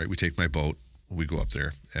 right? We take my boat, we go up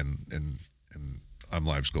there, and I'm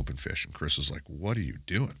live scoping fish, and Chris is like, "What are you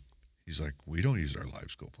doing?" He's like, "We don't use our live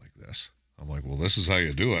scope like this." I'm like, "Well, this is how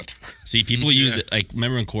you do it." See, people use it. Like,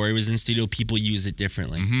 remember when Corey was in studio? People use it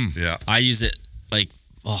differently. Yeah, I use it like,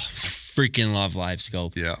 freaking love live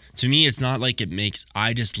scope. yeah, To me, it's not like it makes.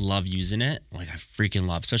 I just love using it. Like, I freaking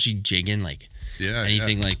love, especially jigging, like yeah.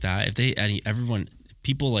 anything like that. If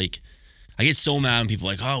people like, I get so mad when people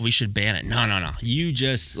are like, oh, we should ban it. No. You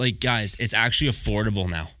just like, guys, it's actually affordable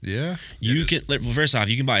now. Yeah. You can, well, first off,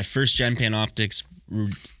 you can buy a first gen Panoptix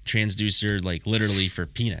transducer like literally for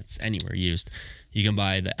peanuts anywhere used. You can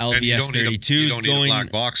buy the And you LVS don't need 32s a going.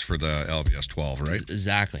 black box for the LVS 12, right?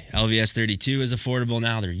 Exactly. LVS 32 is affordable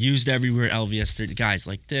now. They're used everywhere. LVS 30, guys,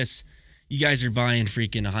 like this. You guys are buying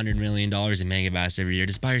freaking $100 million in Mega Bass every year.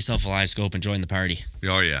 Just buy yourself a live scope and join the party.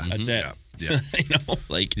 Oh yeah, That's it. Yeah. You know,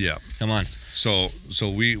 like, Yeah. come on. So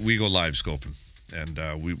we go live scoping, and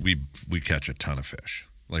we catch a ton of fish.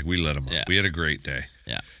 Like, we lit them up. Yeah. We had a great day.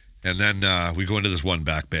 Yeah. And then we go into this one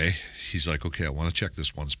back bay. He's like, okay, I want to check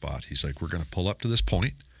this one spot. He's like, we're going to pull up to this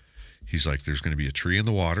point. He's like, there's going to be a tree in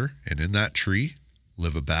the water, and in that tree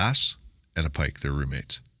live a bass and a pike. They're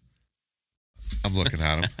roommates. I'm looking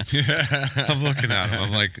at him.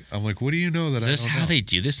 I'm like, what do you know that Is I this don't how know? they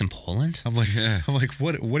do this in Poland? I'm like,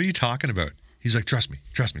 what are you talking about? He's like, trust me,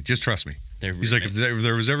 just trust me. They're He's like, if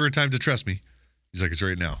there was ever a time to trust me, he's like, it's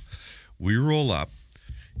right now. We roll up.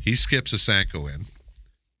 He skips a Sanko in.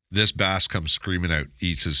 This bass comes screaming out,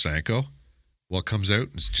 eats his Sanko. What comes out?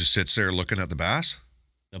 And just sits there looking at the bass.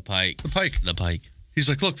 The pike. The pike. The pike. He's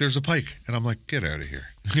like, look, there's a pike. And I'm like, get out of here.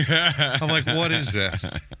 I'm like, what is this?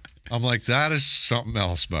 I'm like, that is something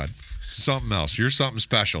else, bud. Something else. You're something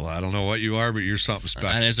special. I don't know what you are, but you're something special.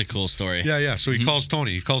 That is a cool story. Yeah. So he calls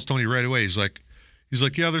Tony. He calls Tony right away. He's like,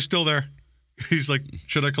 yeah, they're still there. He's like,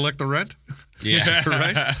 should I collect the rent? Yeah.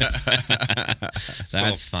 Right?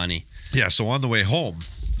 That's funny. Yeah. So on the way home,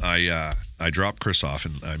 I dropped Chris off,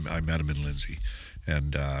 and I met him in Lindsay.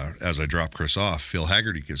 And as I drop Chris off, Phil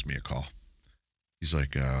Haggerty gives me a call. He's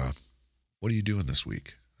like, what are you doing this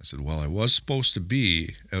week? I said, well, I was supposed to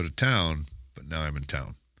be out of town, but now I'm in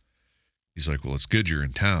town. He's like, well, it's good you're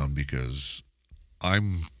in town because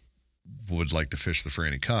would like to fish the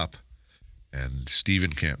Franny Cup, and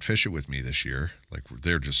Steven can't fish it with me this year. Like,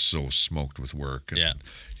 they're just so smoked with work. And,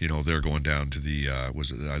 you know, they're going down to the,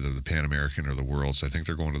 was it either the Pan American or the Worlds? I think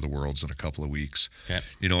they're going to the Worlds in a couple of weeks. Okay.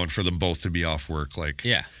 You know, and for them both to be off work, like,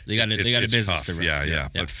 they got a business tough. to run. Yeah.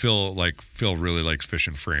 But Phil really likes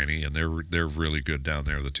fishing Franny, and they're really good down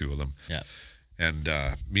there, the two of them. Yeah. And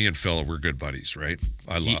me and Phil, we're good buddies, right?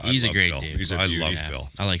 He's a great Phil. dude. I love Phil.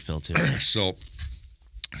 I like Phil too. So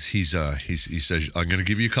he says, I'm going to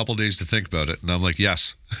give you a couple days to think about it, and I'm like,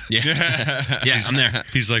 yes. I'm there.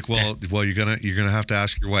 He's like, well, you're gonna have to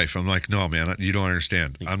ask your wife. I'm like, no, man, you don't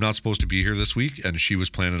understand. I'm not supposed to be here this week, and she was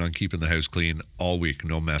planning on keeping the house clean all week,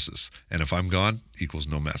 no messes. And if I'm gone, equals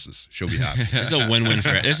no messes. She'll be happy. This is a win-win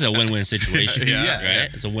this is a win-win situation. Right?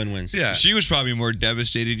 It's a win-win situation. Yeah. She was probably more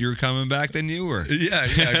devastated you were coming back than you were. Yeah,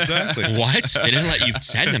 exactly. What? They didn't let you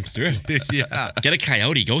send them through. Yeah. Get a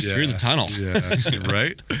coyote, go through the tunnel. Yeah,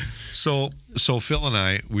 right. So Phil and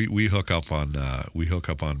I, we hook up on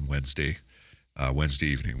Wednesday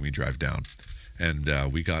evening. We drive down, and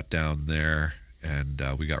we got down there, and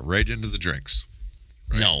we got right into the drinks.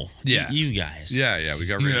 Right? No, you guys. Yeah, we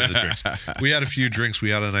got right into the drinks. We had a few drinks. We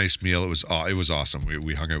had a nice meal. It was awesome.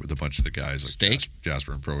 We hung out with a bunch of the guys. Like Steak?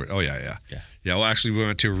 Jasper and Pro. Oh yeah. Well, actually, we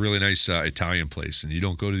went to a really nice Italian place, and you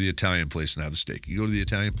don't go to the Italian place and have the steak. You go to the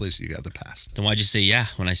Italian place, you got the pasta. Then why'd you say yeah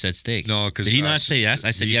when I said steak? No, because did he not say yes?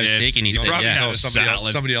 I said you have steak, and he said yeah. No,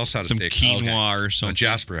 somebody else had a steak. Some quinoa or something.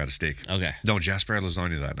 Jasper had a steak. Okay. No, Jasper had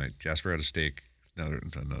lasagna that night. Jasper had a steak. Another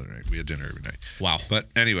night. We had dinner every night. Wow. But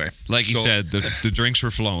anyway. Like you said, the drinks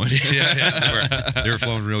were flowing. They were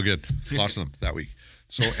flowing real good. Lost them that week.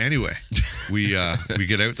 So anyway, we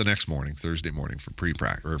get out the next morning, Thursday morning, for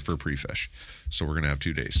pre-practice or for pre-fish. So we're gonna have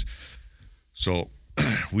 2 days. So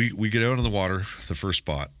we get out on the water, the first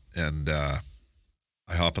spot, and I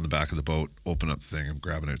hop on the back of the boat, open up the thing, I'm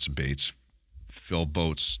grabbing out some baits, Phil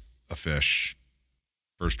boats a fish,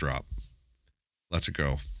 first drop, lets it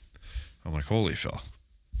go. I'm like, holy Phil.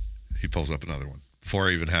 He pulls up another one.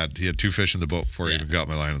 He had 2 fish in the boat before I even got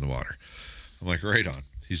my line in the water. I'm like, right on.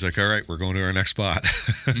 He's like, all right, we're going to our next spot.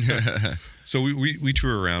 So we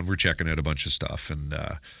tour around. We're checking out a bunch of stuff. And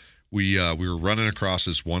we were running across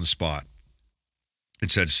this one spot.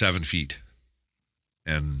 It said 7 feet.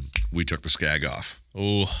 And we took the skag off.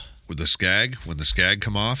 Oh. When the skag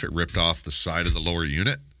come off, it ripped off the side of the lower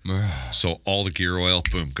unit. So all the gear oil,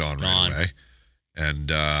 boom, gone right away.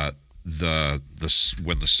 And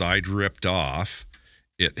when the side ripped off,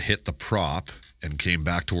 it hit the prop and came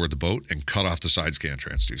back toward the boat and cut off the side scan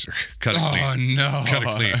transducer. Cut it clean. Oh no! Cut it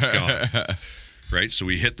clean. Gone. Right. So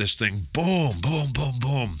we hit this thing. Boom, boom, boom,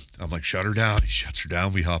 boom. I'm like, shut her down. He shuts her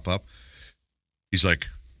down. We hop up. He's like,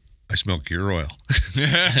 I smell gear oil.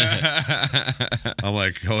 I'm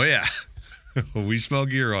like, oh yeah, we smell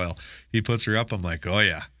gear oil. He puts her up. I'm like, oh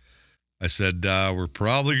yeah. I said, we're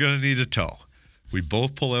probably gonna need a tow. We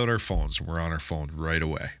both pull out our phones, and we're on our phone right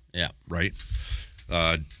away. Yeah. Right?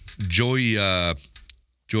 Joey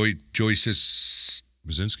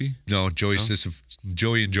Mazinski? No, Joey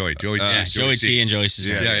Joey and Joey. Joey T and Joey C.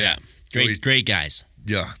 Yeah. Great guys.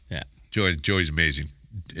 Yeah. Yeah. Joey's amazing.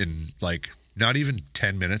 In like not even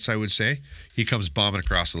 10 minutes, I would say, he comes bombing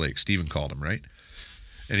across the lake. Steven called him, right?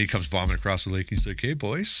 And he comes bombing across the lake. He's like, hey,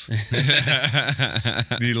 boys.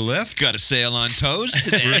 Need a lift? Got a sail on toes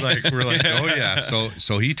today. We're like, oh, yeah.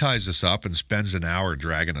 So he ties us up and spends an hour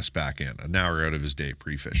dragging us back in, an hour out of his day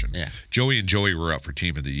pre-fishing. Yeah. Joey and Joey were up for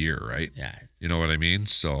Team of the Year, right? Yeah. You know what I mean?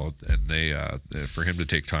 So, and they, for him to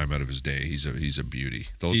take time out of his day, he's a beauty.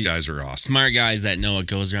 Those guys are awesome. Smart guys that know what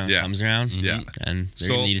goes around comes around. Yeah. And they're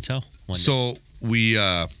going to need a tow one day. So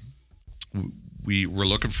we're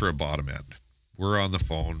looking for a bottom end. We're on the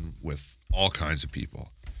phone with all kinds of people.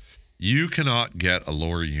 You cannot get a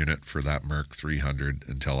lower unit for that Merc 300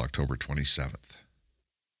 until October 27th,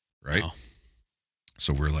 right? Wow.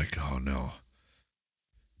 So we're like, oh no.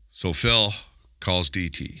 So Phil calls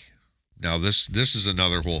DT. Now this is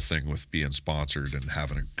another whole thing with being sponsored and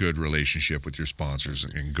having a good relationship with your sponsors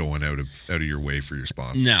and going out of your way for your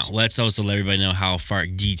sponsors. Now, let's also let everybody know how far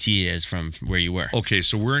DT is from where you were. Okay,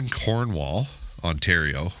 so we're in Cornwall,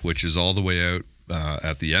 Ontario, which is all the way out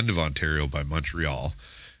at the end of Ontario by Montreal,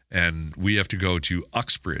 and we have to go to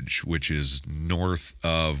Uxbridge, which is north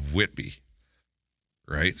of Whitby,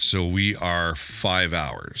 right? So we are 5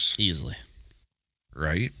 hours. Easily.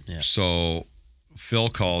 Right? Yeah. So Phil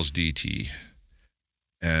calls DT,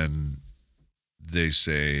 and they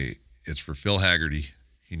say it's for Phil Haggerty.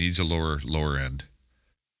 He needs a lower end.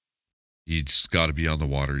 He's got to be on the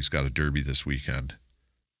water. He's got a derby this weekend.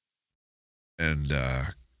 And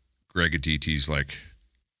Greg at DT's like,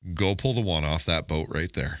 go pull the one off that boat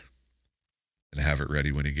right there and have it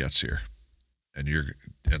ready when he gets here. And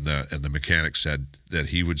the mechanic said that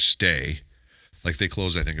he would stay. Like they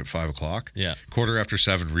closed, I think, at 5:00. Yeah.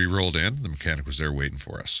 7:15, we rolled in. The mechanic was there waiting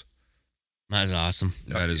for us. That's awesome.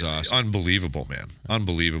 That is awesome. Unbelievable, man.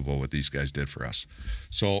 Unbelievable what these guys did for us.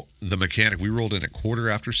 So the mechanic, we rolled in at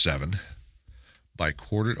 7:15. By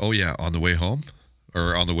on the way home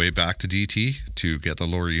or on the way back to DT to get the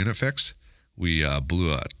lower unit fixed, we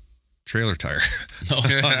blew a trailer tire on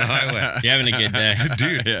the highway. You're having a good day.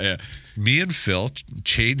 Dude, Yeah. me and Phil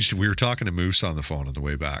changed. We were talking to Moose on the phone on the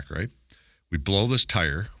way back, right? We blow this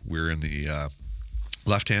tire. We're in the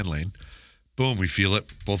left-hand lane. Boom, we feel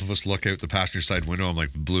it. Both of us look out the passenger side window. I'm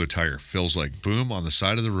like, we blew a tire. Phil's like, boom, on the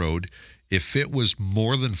side of the road. If it was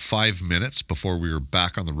more than 5 minutes before we were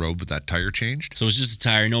back on the road with that tire changed. So it's just a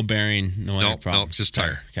tire, no bearing, no other problems. No, just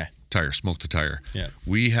tire. Okay. Tire, smoked the tire. Yeah.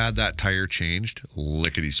 We had that tire changed,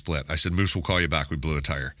 lickety split. I said, Moose, we'll call you back. We blew a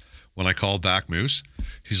tire. When I called back Moose,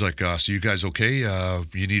 he's like, so you guys okay?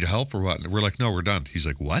 You need help or what? We're like, no, we're done. He's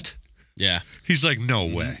like, what? Yeah. He's like, no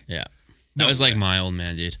way. Yeah. That was like my old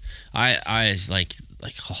man, dude. I like,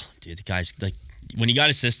 oh, dude, the guy's like, when you got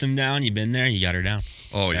a system down, you've been there, you got her down.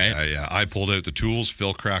 Oh, right? yeah. I pulled out the tools.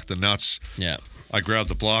 Phil cracked the nuts. Yeah. I grabbed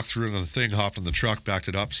the block, threw it on the thing, hopped in the truck, backed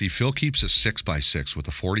it up. See, Phil keeps a 6x6 with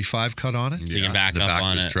a 45 cut on it. So you can back the up back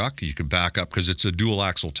on of his it. truck. You can back up because it's a dual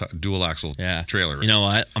axle trailer. Right? You know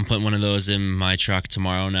what? I'm putting one of those in my truck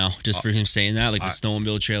tomorrow now, just for him saying that. Like the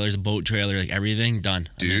snowmobile trailers, a boat trailer, like everything done.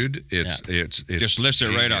 Dude, it's Just lifts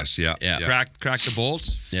it right up. Yeah. Crack the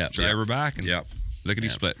bolts. Yeah. Drive her back. And lickety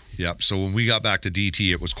Yep. split. Yep. So when we got back to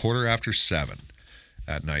DT, it was 7:15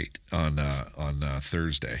 at night on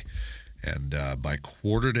Thursday. And by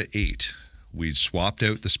 7:45, we'd swapped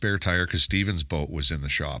out the spare tire because Steven's boat was in the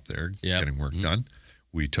shop there getting work done.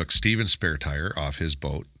 We took Steven's spare tire off his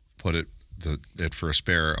boat, put it for a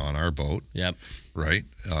spare on our boat. Yep. Right.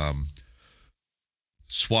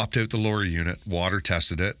 Swapped out the lower unit, water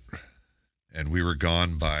tested it, and we were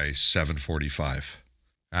gone by 7:45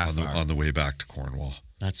 on the way back to Cornwall.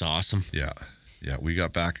 That's awesome. Yeah. We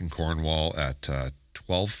got back in Cornwall at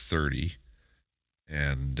 12:30.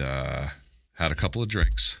 And had a couple of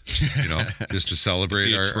drinks, just to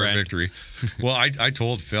celebrate our victory. Well, I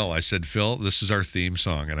told Phil, I said, Phil, this is our theme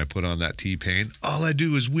song. And I put on that T-Pain. All I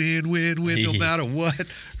do is win, win, win, no matter what.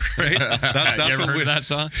 Right? That's you ever heard that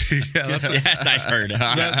song? Yeah, Yes, I've heard it.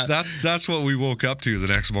 that's what we woke up to the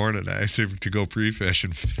next morning to go pre-fish.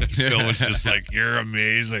 And Phil was just like, you're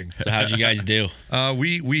amazing. So how'd you guys do?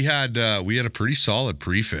 We had a pretty solid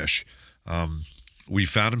pre-fish. We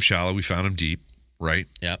found him shallow. We found him deep. Right.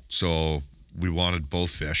 Yep. So we wanted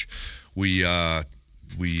both fish. We day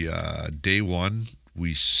one,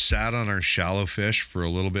 we sat on our shallow fish for a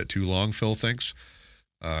little bit too long, Phil thinks.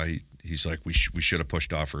 He's like, we should have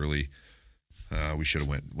pushed off early. We should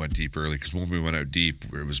have went deep early because when we went out deep,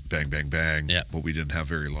 it was bang, bang, bang. Yeah. But we didn't have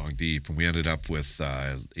very long deep. And we ended up with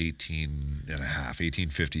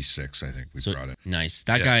 18.56, I think we brought it. Nice.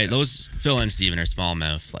 That guy, those Phil and Steven are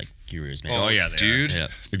smallmouth like gurus, man. Oh, yeah, they dude. are.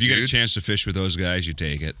 If you get a chance to fish with those guys, you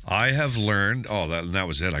take it. I have learned. That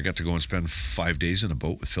was it. I got to go and spend 5 days in a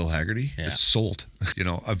boat with Phil Haggerty. Yeah. It's sold.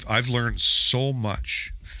 I've learned so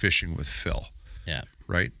much fishing with Phil. Yeah.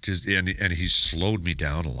 Right. And he's slowed me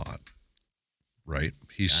down a lot. Right.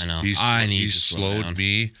 He's slowed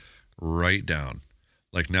me right down.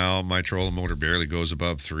 Like now, my trolling motor barely goes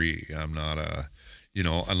above 3. I'm not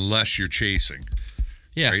unless you're chasing.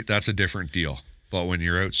 Yeah. Right. That's a different deal. But when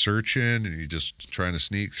you're out searching and you're just trying to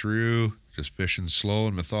sneak through, just fishing slow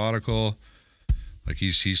and methodical, like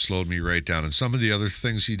he's slowed me right down. And some of the other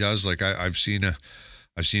things he does, like I've seen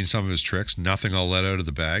some of his tricks. Nothing I'll let out of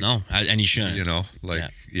the bag. No, and you shouldn't.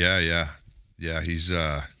 Yeah. He's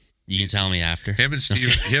You can tell me after. him and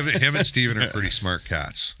Steven are pretty smart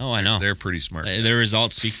cats. Oh, I know. They're pretty smart. Their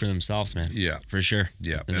results speak for themselves, man. Yeah. For sure.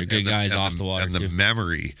 Yeah. And they're good guys off the water, and the too.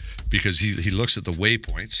 memory, because he looks at the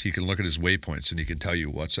waypoints. He can look at his waypoints and he can tell you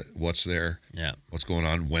what's there, Yeah. what's going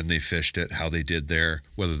on, when they fished it, how they did there,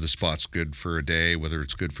 whether the spot's good for a day, whether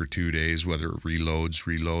it's good for 2 days, whether it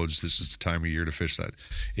reloads. This is the time of year to fish that.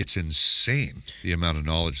 It's insane the amount of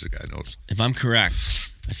knowledge the guy knows. If I'm correct,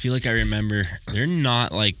 I feel like I remember they're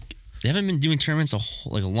not like they haven't been doing tournaments a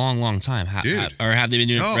long time. Dude. Or have they been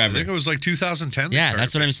doing it forever? I think it was like 2010. Yeah,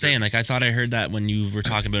 that's what I'm saying. Like I thought I heard that when you were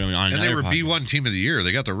talking about it on and another they were podcast. B1 team of the year.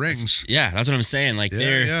 They got the rings. Yeah, that's what I'm saying. Like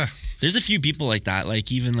Yeah. there's a few people like that.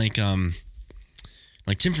 Like even like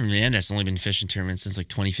Like Tim Fernandez has only been fishing tournaments since like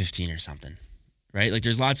 2015 or something, right? Like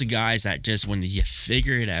there's lots of guys that just when you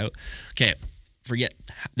figure it out, okay, forget.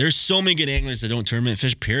 There's so many good anglers that don't tournament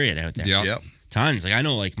fish, period, out there. Yep. Tons. Like I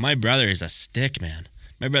know, like my brother is a stick man.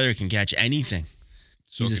 My brother can catch anything.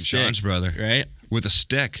 So He's a can Sean's stick, brother. Right? With a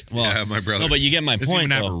stick. Well, Yeah, my brother. No, but you get my Doesn't point.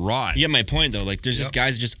 even have though. a rod. You get my point though. Like there's just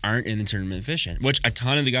guys that just aren't in the tournament fishing, which a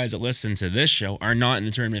ton of the guys that listen to this show are not in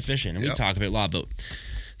the tournament fishing, and we talk about it a lot. But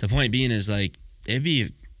the point being is like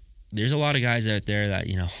there's a lot of guys out there that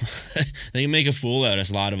they can make a fool out of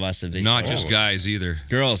a lot of us if they Not just guys either.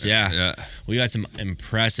 girls. Yeah. We got some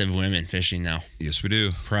impressive women fishing now. Yes, we do.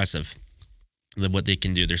 Impressive, what they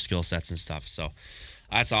can do, their skill sets and stuff. So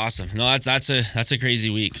that's awesome. No, that's a crazy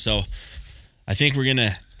week. So I think we're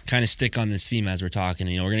gonna kind of stick on this theme as we're talking.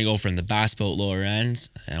 We're gonna go from the bass boat lower ends,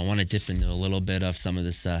 and I want to dip into a little bit of some of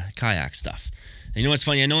this kayak stuff. And you know what's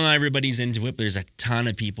funny? I know not everybody's into it, but there's a ton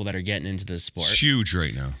of people that are getting into this sport. It's huge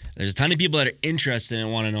right now. There's a ton of people that are interested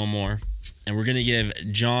and want to know more. And we're going to give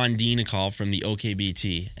John Dean a call from the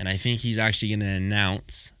OKBT. And I think he's actually going to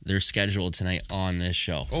announce their schedule tonight on this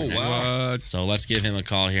show. Oh, wow. So let's give him a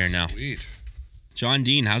call here now. Sweet. John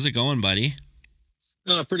Dean, how's it going, buddy?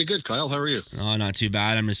 Pretty good, Kyle. How are you? Oh, not too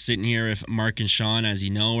bad. I'm just sitting here with Mark and Sean. As you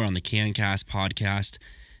know, we're on the CANCAST podcast.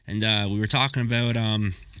 And we were talking about,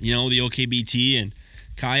 the OKBT and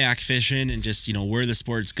kayak fishing and just, where the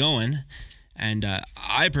sport's going. And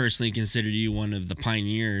I personally consider you one of the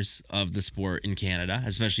pioneers of the sport in Canada,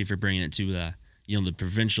 especially for bringing it to the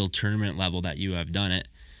provincial tournament level that you have done it.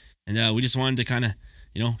 And we just wanted to kind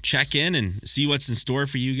of, check in and see what's in store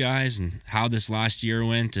for you guys and how this last year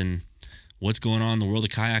went and what's going on in the world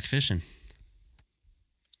of kayak fishing.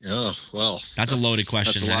 Yeah, well, that's a loaded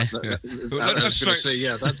question. That's a lot. I was going to say,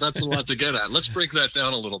 that's a lot to get at. Let's break that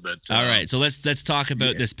down a little bit. All right, so let's talk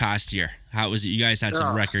about this past year. How was it? You guys had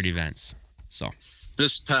some record events. So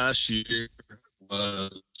this past year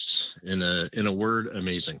was, in a word,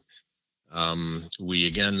 amazing.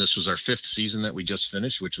 This was our 5th season that we just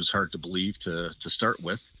finished, which was hard to believe to start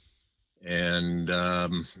with. And,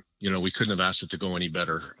 we couldn't have asked it to go any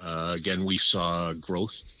better. Again, we saw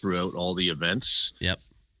growth throughout all the events. Yep.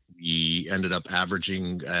 We ended up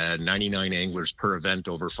averaging 99 anglers per event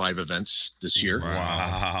over 5 events this year.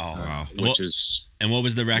 Wow. And what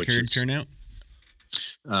was the record turnout?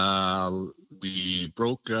 We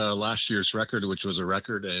broke last year's record, which was a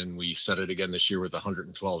record, and we set it again this year with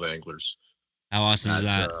 112 anglers. How awesome is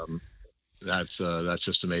that? That's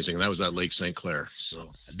just amazing. That was at Lake St. Clair.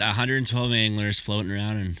 So the 112 anglers floating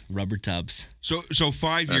around in rubber tubs. So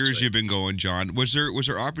 5 years you've been going, John. Was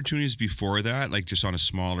there opportunities before that, like just on a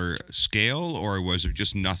smaller scale, or was there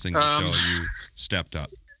just nothing until you stepped up?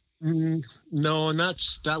 No, and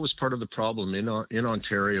that was part of the problem in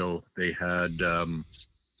Ontario. They had a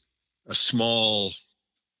small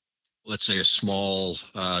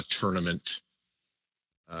tournament.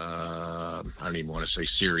 I don't even want to say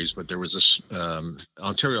series, but there was this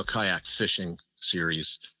Ontario Kayak Fishing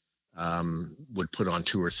Series would put on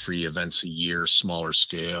 2 or 3 events a year, smaller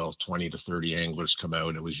scale, 20 to 30 anglers come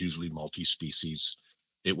out. It was usually multi-species.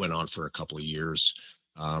 It went on for a couple of years.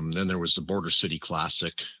 Then there was the Border City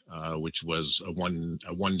Classic, which was a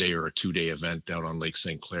one day or a 2-day event down on Lake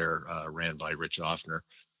St. Clair, ran by Rich Offner.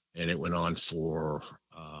 And it went on for,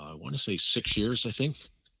 I want to say 6 years, I think.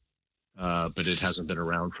 But it hasn't been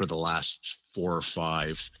around for the last 4 or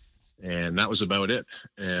 5. And that was about it.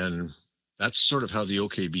 And that's sort of how the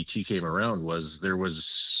OKBT came around. Was there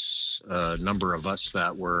was a number of us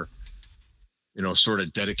that were, sort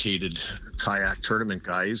of dedicated kayak tournament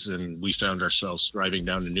guys. And we found ourselves driving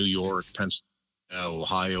down to New York, Pennsylvania,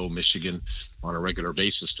 Ohio, Michigan on a regular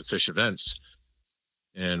basis to fish events.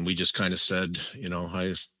 And we just kind of said,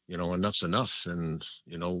 enough's enough. And,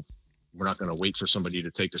 we're not going to wait for somebody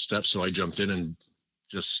to take the steps. So I jumped in and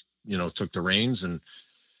just, took the reins and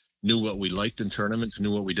knew what we liked in tournaments,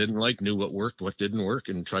 knew what we didn't like, knew what worked, what didn't work,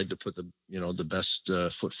 and tried to put the best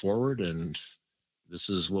foot forward. And this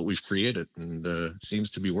is what we've created, and it seems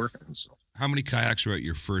to be working. So, how many kayaks were at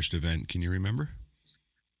your first event? Can you remember?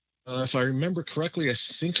 If I remember correctly, I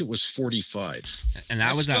think it was 45. And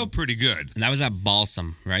that was still pretty good. And that was at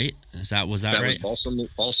Balsam, right? Was that right? That was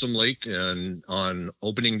Balsam Lake, and on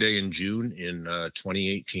opening day in June in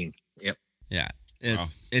 2018. Yep. Yeah.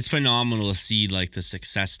 It's phenomenal to see like the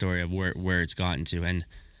success story of where it's gotten to. And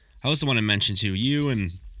I also want to mention too, you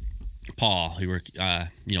and Paul, who were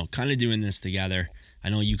kind of doing this together. I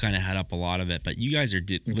know you kind of had up a lot of it, but you guys are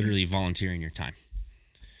literally volunteering your time.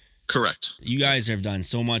 Correct. You guys have done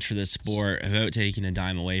so much for this sport without taking a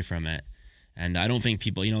dime away from it. And I don't think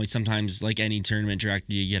people, sometimes like any tournament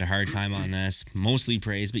director, you get a hard time on this, mostly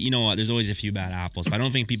praise, but you know what? There's always a few bad apples. But I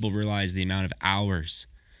don't think people realize the amount of hours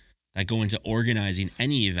that go into organizing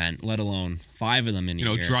any event, let alone 5 of them in a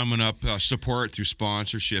year. Drumming up support through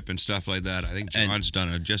sponsorship and stuff like that. I think John's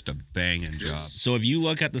done just a banging job. So if you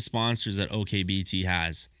look at the sponsors that OKBT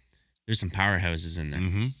has, there's some powerhouses in there.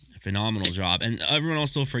 Mm-hmm. Phenomenal job. And everyone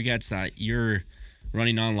also forgets that you're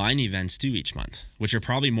running online events too each month, which are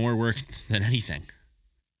probably more work than anything.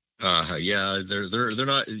 Yeah, they're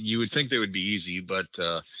not. You would think they would be easy, but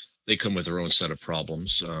they come with their own set of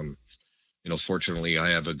problems. Fortunately, I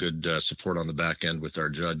have a good support on the back end with our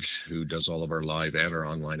judge who does all of our live and our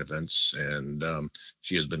online events, and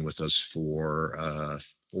she has been with us for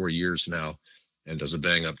 4 years now, and does a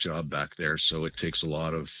bang up job back there. So it takes a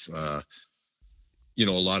lot of that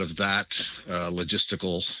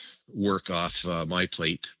logistical work off my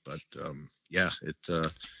plate, but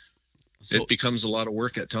it becomes a lot of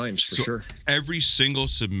work at times for sure. Every single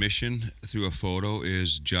submission through a photo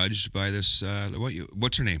is judged by this.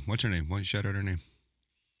 What's her name? Why don't you shout out her name?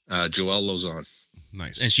 Joelle Lozon.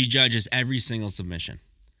 Nice. And she judges every single submission.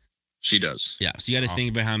 She does. Yeah. So you got to think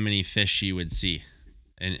about how many fish she would see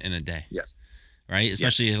in a day. Yeah. Right.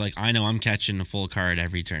 Especially like I know I'm catching a full card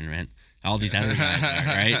every tournament. All these other guys are,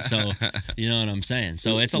 right? So you know what I'm saying.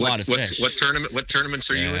 So it's a lot of fish. What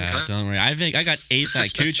tournaments are you in? Don't worry. I think I got 8th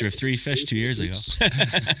at Cooch with 3 fish 2 years ago.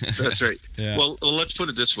 That's right. Yeah. Well, let's put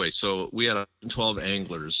it this way. So we had 12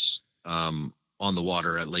 anglers on the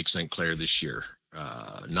water at Lake St. Clair this year.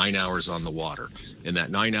 9 hours on the water. In that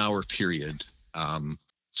 9-hour period,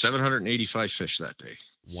 785 fish that day.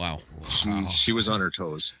 Wow. She was on her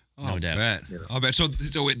toes. No doubt. I'll bet. So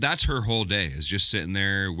that's her whole day, is just sitting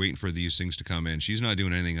there waiting for these things to come in. She's not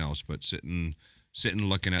doing anything else but sitting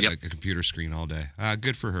looking at like a computer screen all day.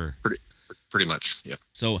 Good for her. Pretty much. Yeah.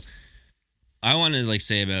 So I want to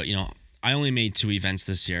say about, I only made 2 events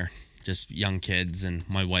this year, just young kids, and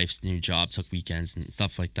my wife's new job took weekends and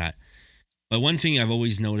stuff like that. But one thing I've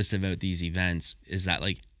always noticed about these events is that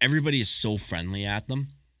everybody is so friendly at them.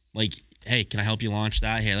 Hey, can I help you launch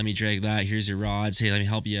that? Hey, let me drag that. Here's your rods. Hey, let me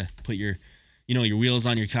help you put your wheels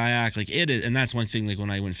on your kayak. It is, and that's one thing.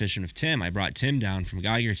 When I went fishing with Tim, I brought Tim down from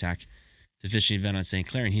Geiger Tech to fish an event on St.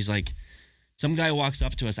 Clair, and he's like, some guy walks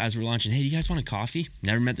up to us as we're launching. Hey, do you guys want a coffee?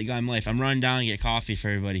 Never met the guy in my life. I'm running down and get coffee for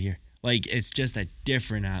everybody here. It's just a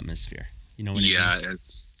different atmosphere. You know what I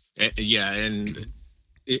mean? And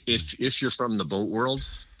if you're from the boat world,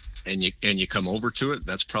 and you come over to it,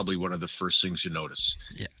 that's probably one of the first things you notice.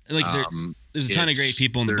 Yeah, there's a ton of great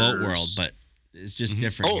people in the boat world, but it's just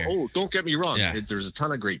different. Oh, don't get me wrong. Yeah. There's a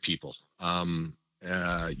ton of great people. And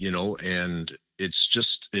it's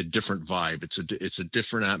just a different vibe. It's a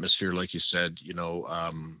different atmosphere, like you said.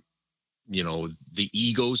 The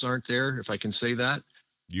egos aren't there, if I can say that.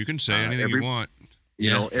 You can say anything you want.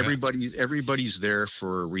 Everybody's there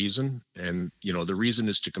for a reason, and the reason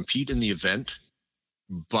is to compete in the event.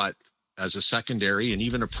 But as a secondary and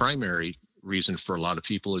even a primary reason for a lot of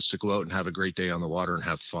people is to go out and have a great day on the water and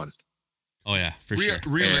have fun. Oh yeah, for sure.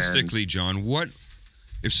 Realistically, John, what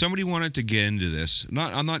if somebody wanted to get into this?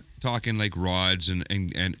 I'm not talking like rods and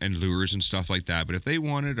lures and stuff like that, but if they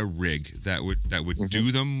wanted a rig that would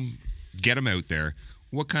do them, get them out there,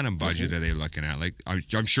 what kind of budget are they looking at?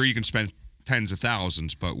 I'm sure you can spend tens of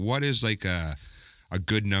thousands, but what is a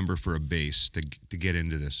good number for a base to get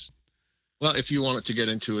into this? Well, if you wanted to get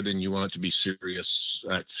into it and you want it to be serious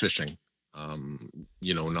at fishing,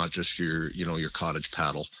 not just your cottage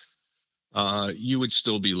paddle, you would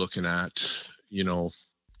still be looking at,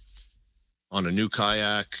 on a new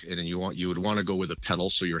kayak, and then you would want to go with a pedal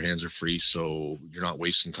so your hands are free, so you're not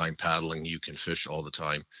wasting time paddling. You can fish all the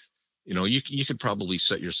time. You could probably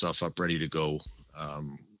set yourself up ready to go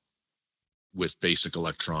with basic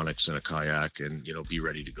electronics in a kayak, and be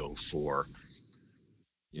ready to go for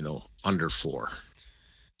under 4.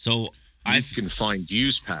 So you can find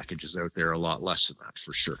used packages out there a lot less than that,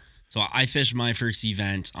 for sure. So I fished my first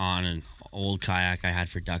event on an old kayak I had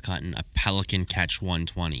for duck hunting, a Pelican Catch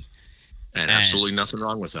 120. And absolutely nothing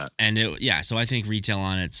wrong with that. And so I think retail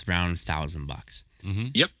on it's around $1,000. Mm-hmm.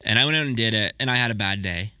 Yep. And I went out and did it, and I had a bad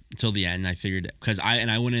day until the end. I figured, because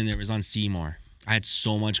I went in there, it was on Seymour. I had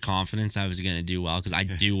so much confidence I was going to do well, because I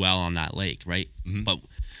do well on that lake, right? Mm-hmm. But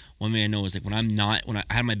one thing I know is when I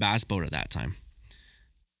had my bass boat at that time,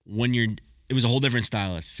 it was a whole different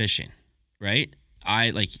style of fishing, right?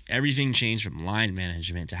 Everything changed from line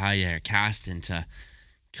management to how you're casting to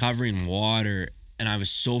covering water. And I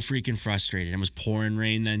was so freaking frustrated. It was pouring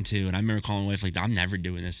rain then too. And I remember calling my wife, I'm never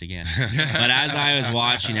doing this again. But as I was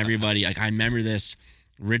watching everybody, I remember this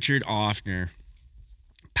Richard Offner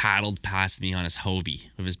paddled past me on his Hobie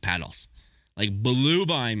with his pedals, like blew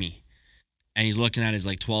by me, and he's looking at his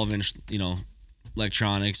like 12-inch,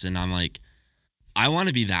 electronics, and I'm like, I want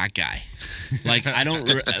to be that guy. Like I don't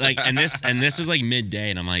like, and this was like midday,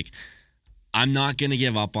 and I'm like, I'm not gonna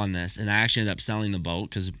give up on this. And I actually ended up selling the boat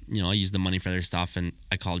because I used the money for their stuff, and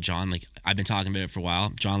I called John. Like I've been talking about it for a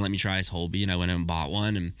while. John let me try his Hobie, and I went out and bought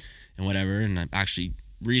one and whatever. And I actually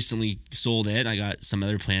recently sold it. I got some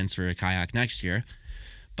other plans for a kayak next year,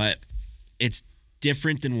 but it's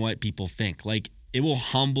different than what people think. Like it will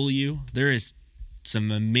humble you. There is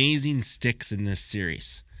some amazing sticks in this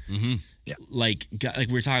series. Mm-hmm. Yeah. Like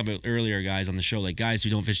we were talking about earlier, guys on the show, like guys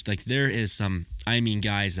who don't fish. Like there is some,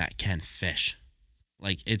 guys that can fish.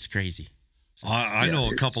 Like it's crazy. So, I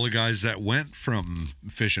know a couple of guys that went from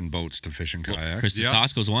fishing boats to fishing kayaks. Chris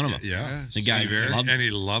Tosco's one of them. Yeah. The guy and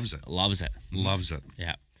he loves it. Loves it. Loves it.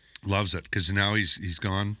 Yeah. Loves it because now he's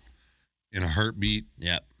gone in a heartbeat.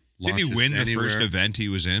 Yeah. Didn't he win the first event he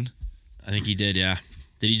was in? I think he did. Yeah.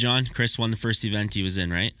 Did he, John? Chris won the first event he was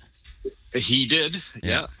in, right? He did,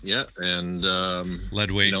 yeah. And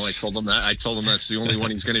lead weights. I told him that. I told him that's the only one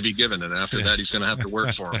he's going to be given, and after that, he's going to have to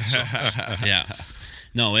work for it. So. Yeah,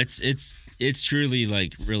 no, it's truly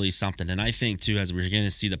like really something, and I think too, as we're going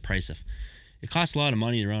to see the price of, it costs a lot of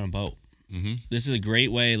money to run a boat. Mm-hmm. This is a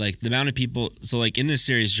great way, like the amount of people. So like in this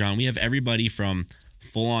series, John, we have everybody from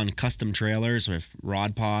full-on custom trailers with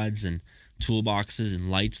rod pods and toolboxes and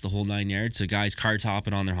lights, the whole 9 yards, to guys car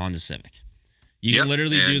topping on their Honda Civic. You can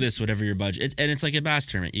literally do this whatever your budget. And it's like a bass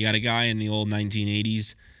tournament. You got a guy in the old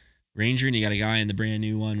 1980s Ranger, and you got a guy in the brand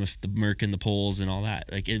new one with the Merc and the poles and all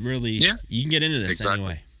that. Like it really, you can get into this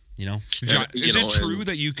anyway. John, is it true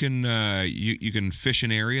that you can you can fish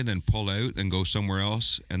an area, then pull out, and go somewhere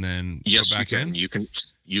else, and then yes, go back in? You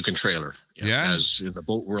can trailer. Yeah. As in the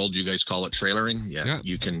boat world, you guys call it trailering. Yeah.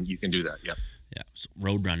 You can do that. Yep. Yeah. So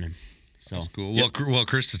road running. So that's cool. Well,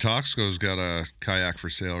 Chris Toxco's got a kayak for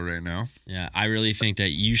sale right now. Yeah, I really think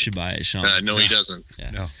that you should buy it, Sean. No, he doesn't.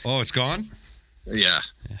 Yeah. No. Oh, it's gone? Yeah.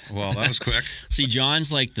 Well, that was quick. See,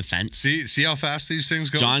 John's like the fence. See how fast these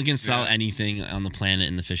things go? John can sell anything on the planet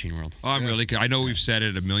in the fishing world. Oh, I know we've said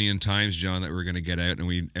it a million times, John, that we're going to get out, and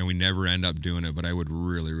we never end up doing it, but I would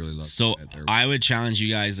really, really love to get there. I would challenge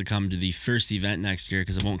you guys to come to the first event next year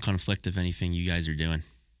because it won't conflict with anything you guys are doing.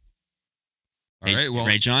 All right, well,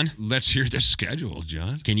 right, John? Let's hear the schedule,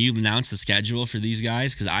 John. Can you announce the schedule for these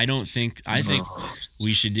guys? Because I think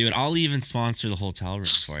we should do it. I'll even sponsor the hotel room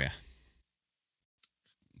for you.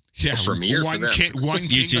 Yeah, for me or one for them? One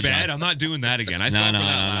king too, bed. John. I'm not doing that again. I thought for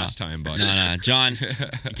that last time, but no, John,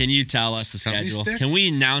 can you tell us the schedule? Can we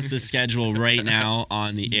announce the schedule right now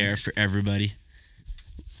on the air for everybody?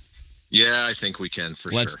 Yeah, I think we can for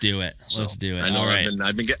Let's sure. do it. Let's do it. I know. All right.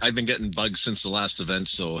 I've been getting bugs since the last event.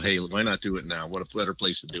 So hey, why not do it now? What a better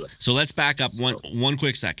place to do it. So let's back up one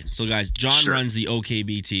quick second. So guys, John runs the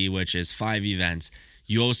OKBT, which is 5 events.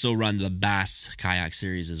 You also run the Bass Kayak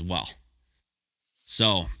Series as well.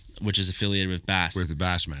 So, which is affiliated with Bass. With the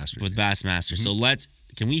Bassmaster. With Bassmaster. Mm-hmm. So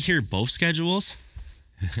can we hear both schedules?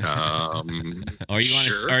 Or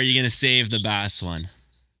are you gonna save the Bass one?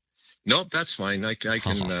 Nope, that's fine. I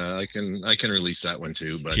can release that one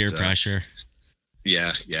too. But peer pressure.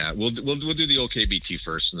 Yeah. We'll do the OKBT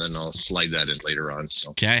first, and then I'll slide that in later on. So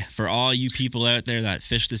okay, for all you people out there that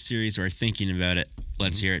fish the series or are thinking about it,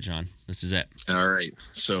 let's hear it, John. This is it. All right.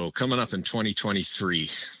 So coming up in 2023,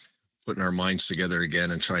 putting our minds together again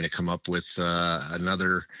and trying to come up with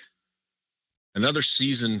another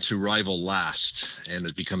season to rival last, and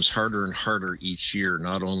it becomes harder and harder each year,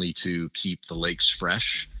 not only to keep the lakes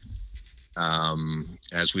fresh,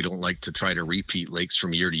 as we don't like to try to repeat lakes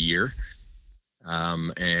from year to year,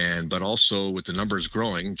 but also with the numbers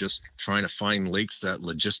growing, just trying to find lakes that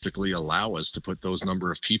logistically allow us to put those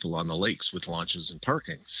number of people on the lakes with launches and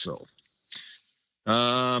parking. So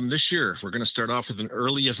this year we're going to start off with an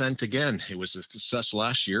early event again. It was a success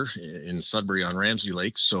last year in Sudbury on Ramsey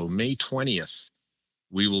Lake. So May 20th,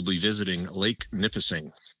 we will be visiting Lake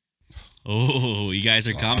Nipissing. Oh, you guys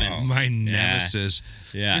are coming. Oh, my nemesis.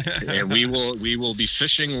 Yeah. And we will be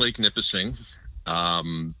fishing Lake Nipissing,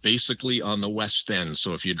 basically on the west end.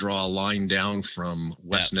 So if you draw a line down from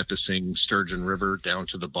West Nipissing, Sturgeon River down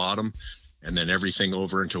to the bottom, and then everything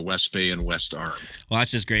over into West Bay and West Arm. Well,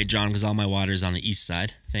 that's just great, John, because all my water is on the east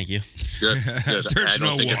side. Thank you. Good. There's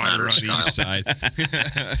no water on the east side.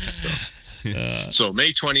 So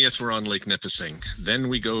May 20th, we're on Lake Nipissing. Then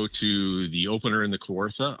we go to the opener in the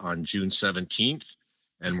Kawartha on June 17th,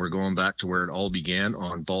 and we're going back to where it all began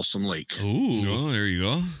on Balsam Lake. Ooh. Oh, there you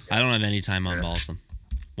go. I don't have any time on Balsam.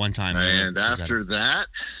 One time. And after that,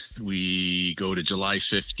 we go to July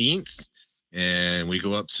 15th, and we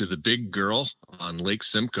go up to the Big Girl on Lake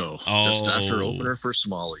Simcoe just after opener for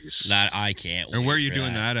Smallies. That I can't wait. And where are you for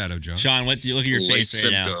doing that out of, John? Sean, look at your Lake face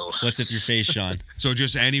right now. Simcoe. What's with your face, Sean? So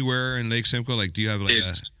just anywhere in Lake Simcoe? Like, do you have like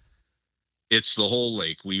It's the whole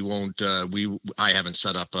lake. We won't. I haven't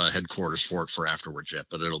set up a headquarters for it for afterwards yet,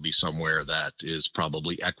 but it'll be somewhere that is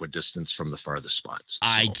probably equidistance from the farthest spots.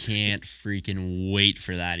 I can't freaking wait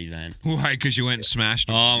for that event. Why? Because you went and smashed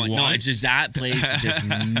it. Oh my! No, once? it's just that place is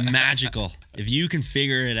just magical. If you can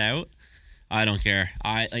figure it out, I don't care.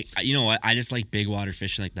 I like. You know what? I just like big water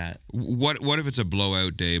fishing like that. What if it's a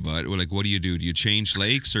blowout day, bud? Like, what do you do? Do you change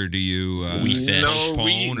lakes or do you We fish. No,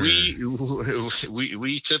 postpone,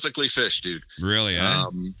 we typically fish, dude. Really? Eh?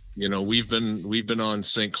 You know, we've been on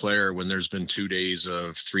St. Clair when there's been 2 days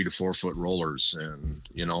of 3 to 4 foot rollers, and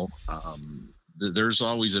you know, there's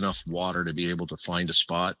always enough water to be able to find a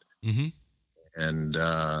spot, and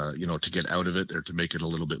you know, to get out of it or to make it a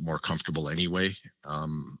little bit more comfortable anyway.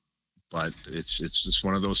 But it's just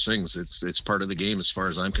one of those things. It's part of the game as far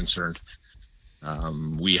as I'm concerned.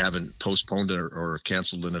 We haven't postponed or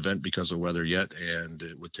canceled an event because of weather yet, and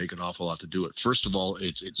it would take an awful lot to do it. First of all,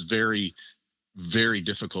 it's very, very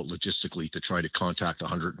difficult logistically to try to contact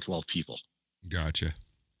 112 people. Gotcha.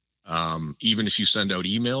 Even if you send out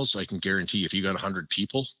emails, I can guarantee if you got 100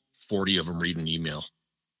 people, 40 of them read an email.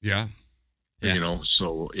 Yeah. Yeah. You know,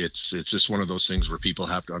 so it's just one of those things where people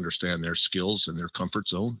have to understand their skills and their comfort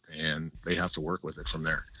zone, and they have to work with it from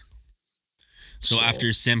there. So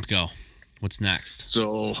after Simcoe, what's next?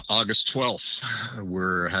 So August 12th,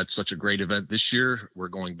 we're had such a great event this year. We're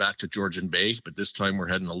going back to Georgian Bay, but this time we're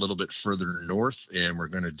heading a little bit further north, and we're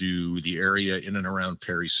going to do the area in and around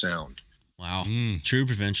Perry Sound. Wow, true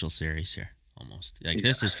provincial series here. Almost like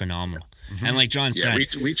this is phenomenal. And like John said,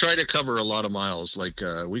 we try to cover a lot of miles. Like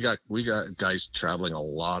we got guys traveling a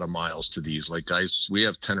lot of miles to these. Like guys, we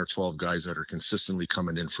have 10 or 12 guys that are consistently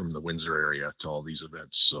coming in from the Windsor area to all these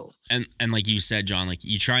events. So and like you said, John, like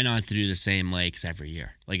you try not to do the same lakes every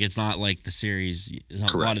year. Like it's not like the series.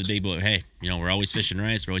 A lot of the big boy. Hey, you know, we're always fishing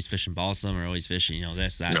rice. We're always fishing balsam. We're always fishing, you know,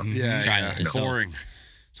 this that. No. Boring.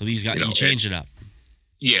 So these guys, you change it up.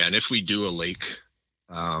 Yeah, and if we do a lake,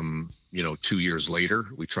 you know, 2 years later,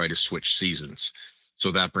 we try to switch seasons.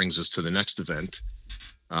 So that brings us to the next event.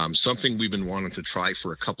 Something we've been wanting to try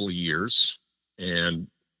for a couple of years. And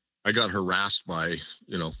I got harassed by,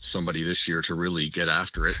 you know, somebody this year to really get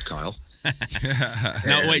after it, Kyle.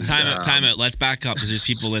 No, wait, time out. Let's back up because there's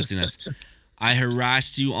people listening to this. I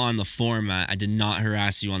harassed you on the format. I did not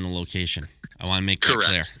harass you on the location. I want to make that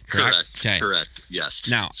clear. Correct? Okay. Correct. Yes.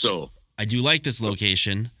 Now, so I do like this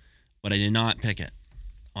location, but I did not pick it.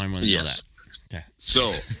 I want to know that. Okay.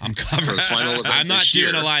 So I'm covered. For the final event I'm not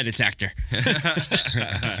doing a lie detector.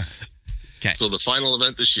 Okay. So the final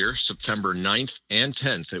event this year, September 9th and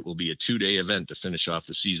 10th, it will be a 2-day event to finish off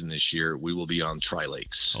the season this year. We will be on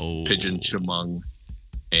Tri-Lakes, Pigeon, Chemung,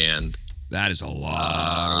 and that is a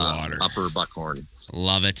lot of water. Upper Buckhorn.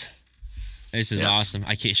 Love it. This is awesome.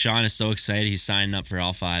 Sean is so excited. He's signing up for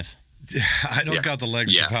all 5. Yeah, I don't got the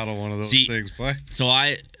legs to paddle one of those things, boy. So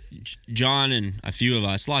John and a few of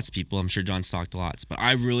us, lots of people, I'm sure John's talked to lots, but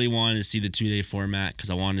I really wanted to see the 2-day format because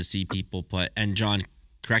I wanted to see people and John,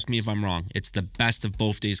 correct me if I'm wrong, it's the best of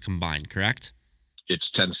both days combined, correct?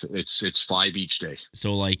 It's 10. It's 5 each day.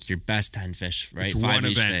 So like your best 10 fish, right? It's 5 one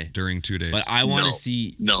each event day. During 2 days. But I want to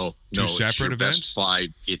see two separate events. Best 5.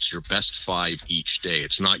 It's your best 5 each day.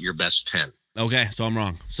 It's not your best 10. Okay, so I'm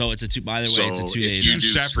wrong. So it's by the way, it's a 2-day two event.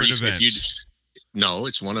 separate events. No,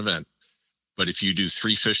 it's one event. But if you do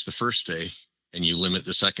 3 fish the first day and you limit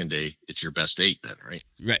the second day, it's your best 8 then, right?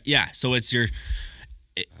 Right. Yeah. So it's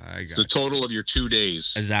it's the total of your 2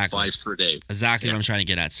 days. Exactly. 5 per day. Exactly what I'm trying to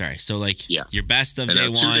get at. Sorry. So like your best of day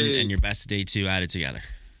 1 and your best of day 2 added together.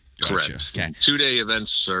 Correct. Okay. 2-day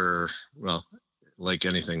events are, well, like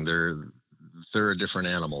anything, they're a different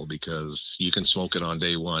animal because you can smoke it on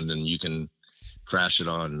day 1 and you can crash it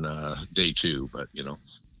on day 2, but you know.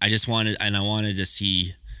 I wanted to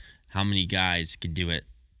see how many guys could do it.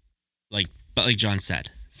 But like John said,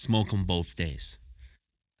 smoke them both days.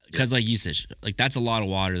 Because like you said, like that's a lot of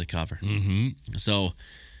water to cover. Mm-hmm. So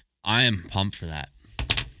I am pumped for that.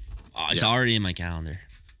 It's already in my calendar.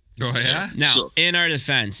 Oh, yeah? Now, in our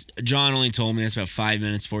defense, John only told me this about 5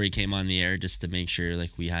 minutes before he came on the air just to make sure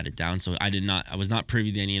like we had it down. So I was not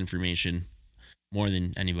privy to any information more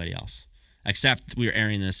than anybody else. Except we were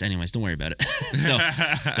airing this anyways. Don't worry about it.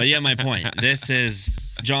 But yeah, my point. This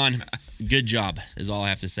is, John, good job is all I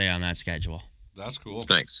have to say on that schedule. That's cool.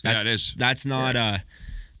 Thanks. It is. That's not,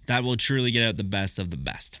 that will truly get out the best of the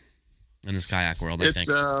best. in this kayak world, I think.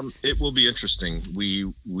 It will be interesting.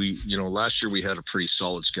 We last year we had a pretty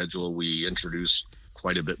solid schedule. We introduced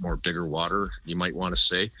quite a bit more bigger water, you might want to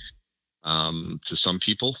say. To some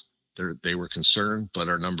people, they were concerned, but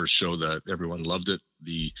our numbers show that everyone loved it.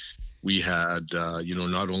 We had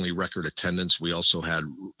not only record attendance, we also had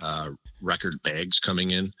record bags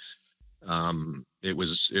coming in. It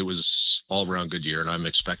was all around good year, and I'm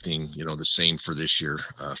expecting the same for this year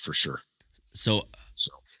for sure. So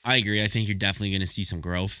I agree. I think you're definitely going to see some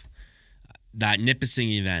growth. That Nipissing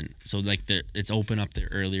event, so like it's open up there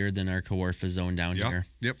earlier than our Kawartha zone down here.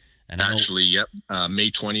 Yep. And actually, May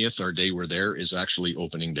 20th, our day we're there, is actually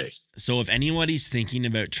opening day. So if anybody's thinking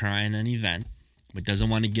about trying an event but doesn't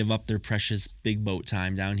want to give up their precious big boat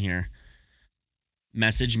time down here,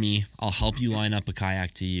 message me. I'll help you line up a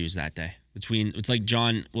kayak to use that day. It's like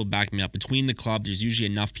John will back me up. Between the club, there's usually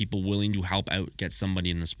enough people willing to help out get somebody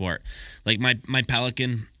in the sport. Like my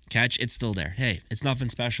Pelican catch, it's still there. Hey, it's nothing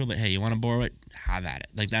special, but hey, you want to borrow it? Have at it.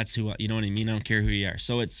 Like that's who, you know what I mean? I don't care who you are.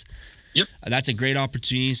 So that's a great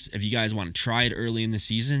opportunity if you guys want to try it early in the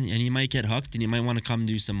season, and you might get hooked, and you might want to come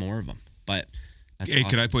do some more of them. But that's hey, awesome.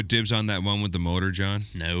 Could I put dibs on that one with the motor, John?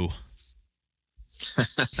 No.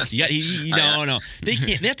 No. They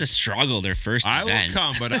can't. They have to struggle their first event. I will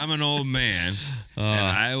come, but I'm an old man,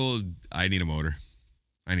 and I need a motor.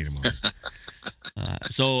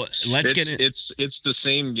 So let's get it. It's the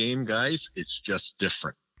same game, guys. It's just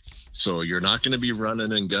different. So you're not going to be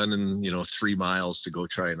running and gunning, 3 miles to go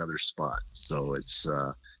try another spot. So it's,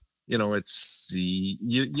 you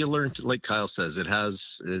learn to, like Kyle says, it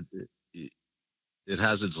has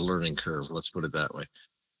its learning curve. Let's put it that way.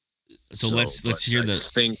 So let's hear I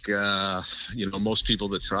think, most people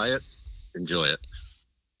that try it enjoy it.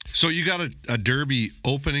 So you got a derby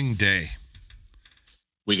opening day.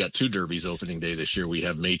 We got 2 derbies opening day this year. We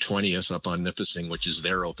have May 20th up on Nipissing, which is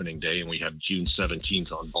their opening day, and we have June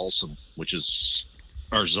 17th on Balsam, which is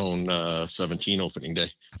our Zone 17 opening day.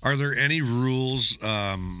 Are there any rules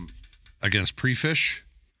against pre-fish?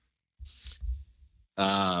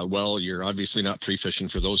 Well, you're obviously not pre-fishing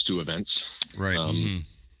for those 2 events. Right.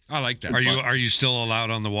 I like that. Are you still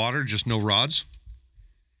allowed on the water? Just no rods?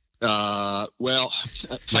 Well,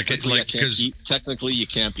 technically you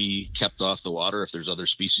can't be kept off the water. If there's other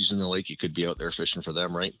species in the lake, you could be out there fishing for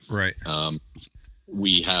them, right? Right.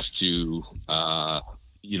 We have to,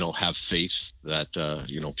 have faith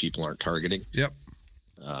that, people aren't targeting. Yep.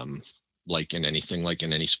 Like in any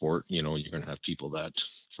sport, you're going to have people that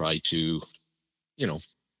try to,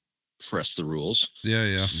 press the rules.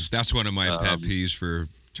 Yeah. That's one of my pet peeves for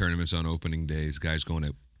tournaments on opening days. Guys going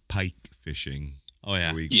out pike fishing. Oh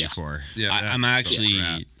yeah. The week before. Yeah. I'm actually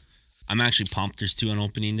pumped. There's 2 on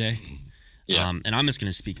opening day. Yeah. And I'm just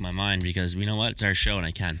gonna speak my mind because you know what? It's our show and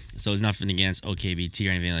I can. So it's nothing against OKBT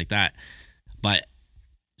or anything like that. But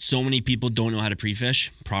so many people don't know how to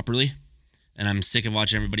pre-fish properly. And I'm sick of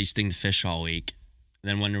watching everybody sting the fish all week. And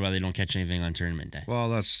then wonder why they don't catch anything on tournament day. Well,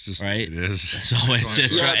 that's just right. It is. So it's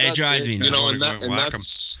just it drives me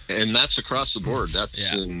nuts. And that's across the board.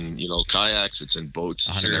 That's in kayaks. It's in boats.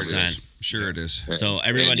 100%. Sure it is. So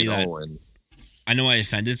everybody I know I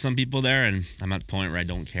offended some people there, and I'm at the point where I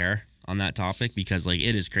don't care on that topic because like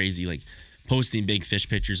it is crazy. Like posting big fish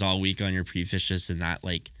pictures all week on your pre-fishes and that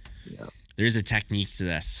there's a technique to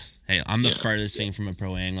this. Hey, I'm the farthest thing from a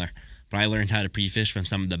pro angler. But I learned how to pre-fish from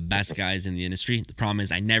some of the best guys in the industry. The problem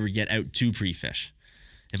is I never get out to pre-fish.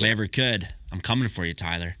 If I ever could, I'm coming for you,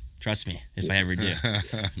 Tyler. Trust me, if I ever do.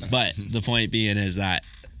 But the point being is that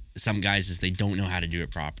some guys they don't know how to do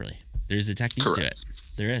it properly. There's a technique to it.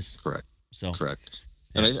 There is. Correct. So correct.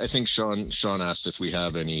 And I think Sean asked if we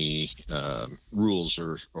have any rules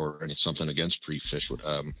or any something against pre-fish.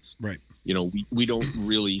 Right. We don't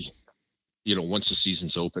really. Once the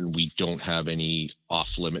season's open, we don't have any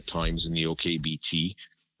off-limit times in the OKBT.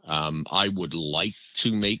 I would like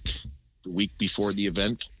to make the week before the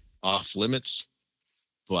event off-limits,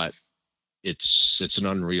 but it's an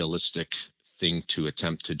unrealistic thing to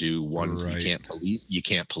attempt to do. One, you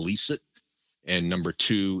can't police it, and number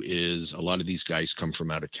 2 is a lot of these guys come from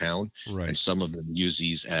out of town, and some of them use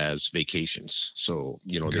these as vacations. So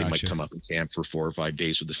they might come up and camp for 4 or 5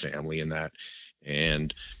 days with the family and that,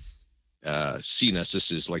 and seeing as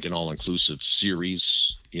this is like an all-inclusive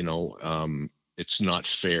series, it's not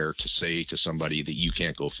fair to say to somebody that you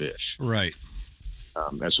can't go fish, right?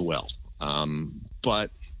 As well.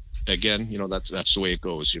 But again, that's the way it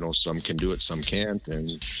goes. Some can do it, some can't,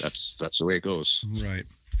 and that's the way it goes. Right.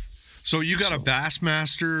 So you got a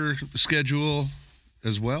Bassmaster schedule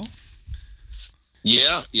as well?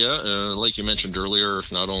 Yeah, yeah. Like you mentioned earlier,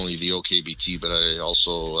 not only the OKBT, but I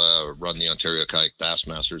also run the Ontario Kayak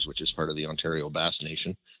Bassmasters, which is part of the Ontario Bass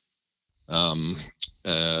Nation. Um,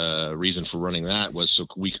 reason for running that was so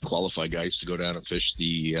we could qualify guys to go down and fish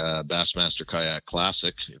the Bassmaster Kayak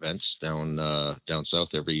Classic events down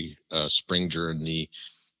south every spring during the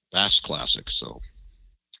Bass Classic. So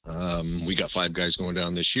we got 5 guys going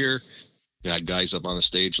down this year. We had guys up on the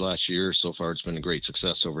stage last year. So far, it's been a great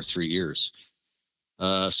success over 3 years.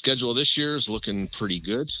 Schedule this year is looking pretty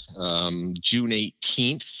good. June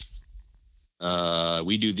 18th.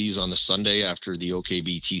 We do these on the Sunday after the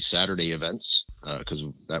OKBT Saturday events, because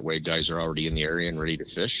that way guys are already in the area and ready to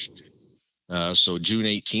fish. So June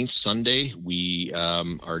 18th, Sunday, we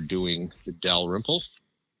are doing the Dalrymple.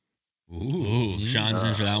 Ooh, Sean's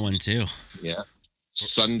in for that one too. Yeah.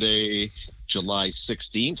 Sunday, July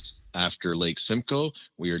 16th, after Lake Simcoe,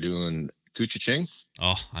 we are doing Kuchiching.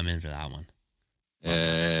 Oh, I'm in for that one.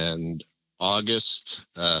 And August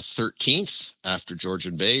 13th, after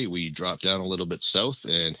Georgian Bay, we drop down a little bit south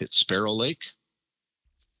and hit Sparrow Lake.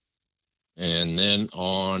 And then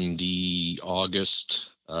on the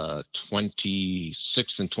August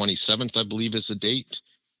 26th and 27th, I believe is the date,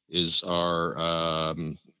 is our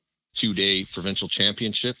 2-day provincial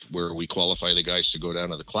championship where we qualify the guys to go down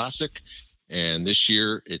to the Classic. And this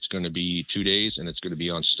year it's going to be 2 days and it's going to be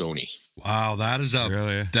on Stony. Wow, that's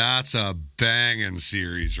a banging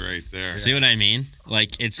series right there. See what I mean?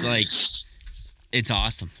 It's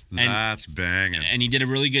awesome. That's banging. And he did a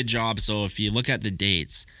really good job. So if you look at the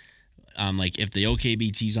dates, if the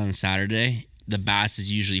OKBT's on Saturday, the Bass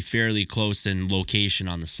is usually fairly close in location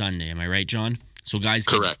on the Sunday. Am I right, John? So guys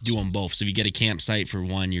can do them both. So if you get a campsite for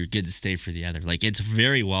one, you're good to stay for the other. It's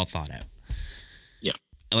very well thought out. Yeah.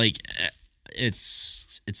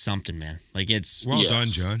 It's something, man. It's well done,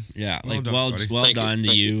 John. Yeah, well done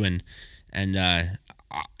to you. And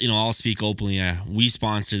I'll speak openly. We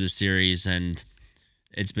sponsor the series, and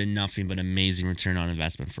it's been nothing but amazing return on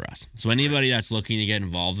investment for us. So anybody that's looking to get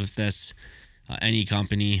involved with this, any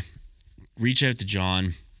company, reach out to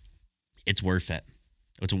John. It's worth it.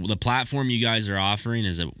 The platform you guys are offering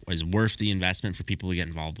is worth the investment for people to get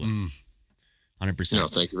involved with. 100%. No,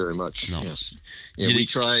 thank you very much. No. Yes. Yeah,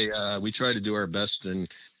 we try to do our best, and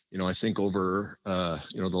I think over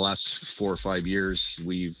the last 4 or 5 years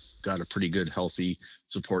we've got a pretty good healthy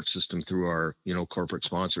support system through our corporate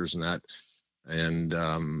sponsors and that, and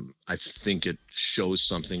I think it shows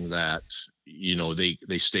something that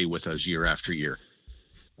they stay with us year after year.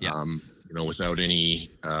 Yeah. Without any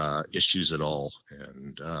issues at all,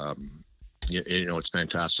 and it's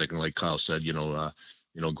fantastic. And like Kyle said,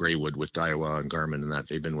 Greywood with Daiwa and Garmin and that,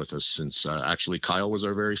 they've been with us since actually Kyle was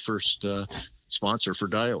our very first sponsor for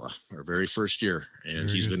Daiwa, our very first year, and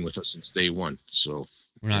he's been with us since day one. So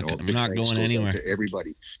we're not going anywhere. To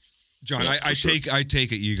everybody, John, I take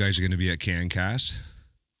it you guys are going to be at CANCAST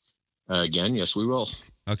again. Yes, we will.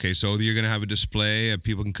 Okay, so you're going to have a display.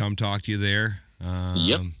 People can come talk to you there.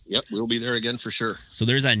 Yep, we'll be there again for sure. So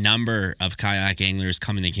there's a number of kayak anglers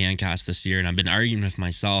coming to CANCAST this year, and I've been arguing with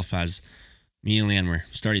myself as me and Lan were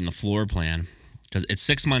starting the floor plan, because it's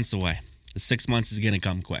 6 months away. The 6 months is going to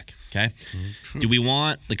come quick, okay? Mm-hmm. Do we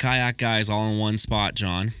want the kayak guys all in one spot,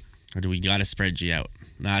 John, or do we got to spread you out?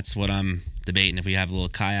 That's what I'm debating, if we have a little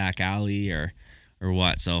kayak alley or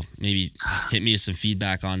what. So maybe hit me with some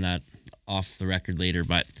feedback on that off the record later,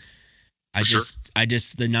 but I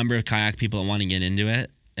just the number of kayak people that want to get into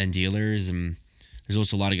it, and dealers, and there's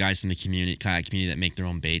also a lot of guys in the kayak community that make their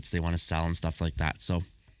own baits. They want to sell and stuff like that. So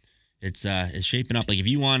it's shaping up. If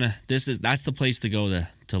you want to, that's the place to go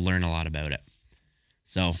to learn a lot about it.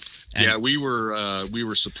 So we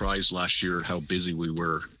were surprised last year how busy we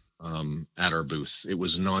were at our booth. It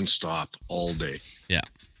was nonstop all day. Yeah.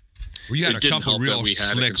 We had a couple real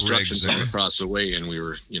slick rigs there across the way, and we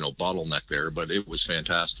were, bottleneck there, but it was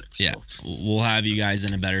fantastic. So. Yeah, we'll have you guys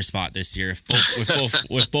in a better spot this year.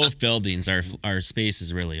 With both buildings, our space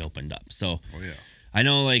has really opened up. So, I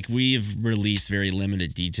know we've released very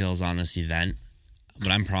limited details on this event, but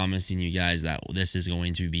I'm promising you guys that this is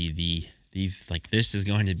going to be this is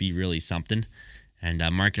going to be really something, and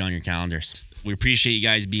mark it on your calendars. We appreciate you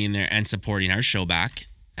guys being there and supporting our show back,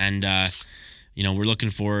 and we're looking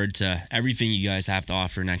forward to everything you guys have to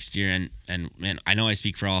offer next year. And man, I know I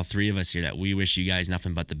speak for all three of us here that we wish you guys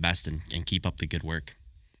nothing but the best and keep up the good work.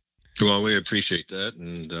 Well, we appreciate that.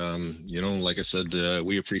 And, like I said,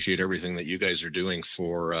 we appreciate everything that you guys are doing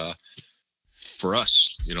for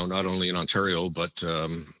us, not only in Ontario, but,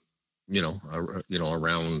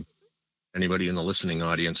 around anybody in the listening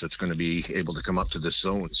audience that's going to be able to come up to this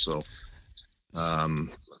zone. So,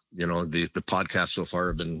 the podcasts so far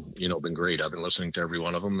have been, been great. I've been listening to every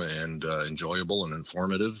one of them, and enjoyable and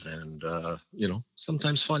informative, and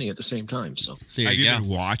sometimes funny at the same time. So There Have you you go. been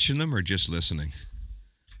watching them or just listening?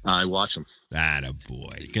 I watch them. That a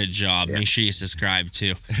boy. Good job. Yeah. Make sure you subscribe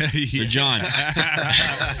too. So Yeah. John,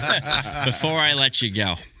 before I let you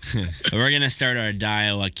go, we're gonna start our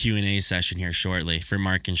dialogue Q&A session here shortly for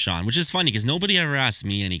Mark and Sean, which is funny because nobody ever asks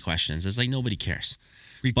me any questions. It's like nobody cares.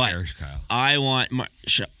 We But cares, Kyle. I want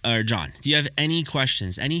John. Do you have any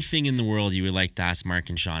questions? Anything in the world you would like to ask Mark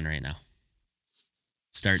and Sean right now?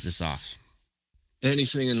 Start this off.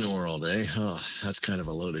 Anything in the world, eh? Oh, that's kind of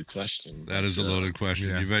a loaded question. That is a loaded question.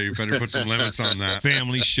 yeah. You better put some limits on that.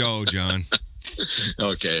 Family show, John.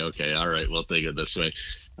 Okay. All right. We'll take it this way.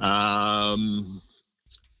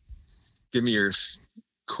 Give me your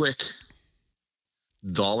quick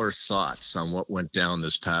dollar thoughts on what went down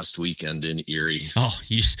this past weekend in Erie. Oh,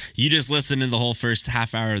 you just listened to the whole first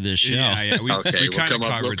half hour of this show. Yeah. We Okay, we'll kind of come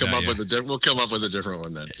up. We'll covered come that. up Yeah. we'll come up with a different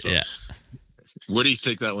one then. So, Yeah. Woody,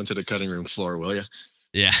 take that one to the cutting room floor, will you?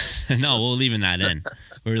 Yeah. No, we're leaving that in.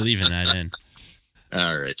 We're leaving that in.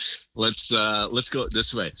 All right. Let's go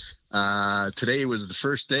this way. Today was the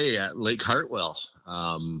first day at Lake Hartwell.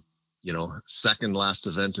 Second last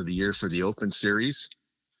event of the year for the Open Series.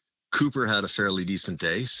 Cooper had a fairly decent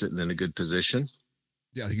day, sitting in a good position.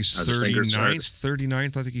 Yeah, I think he's The fingers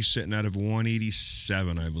 39th. I think he's sitting out of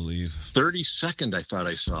 187, I believe. 32nd, I thought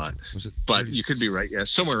I saw it. Was it? But 30? you could be right. Yeah,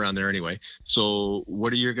 somewhere around there anyway. So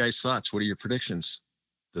what are your guys' thoughts? What are your predictions?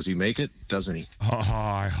 Does he make it? Doesn't he? Oh,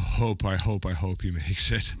 I hope he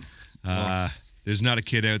makes it. There's not a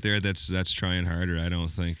kid out there that's trying harder, I don't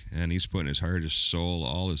think. And he's putting his heart, his soul,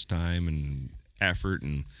 all his time and effort.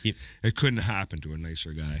 And it couldn't happen to a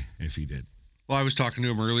nicer guy if he did. Well, I was talking to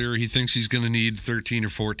him earlier. He thinks he's going to need 13 or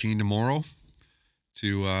 14 tomorrow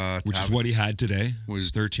to Which is what he had today.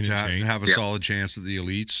 was 13 to and change. have a solid chance at the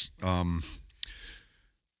elites.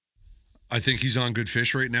 I think he's on good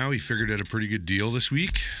fish right now. He figured out a pretty good deal this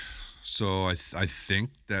week, so I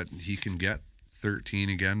think that he can get 13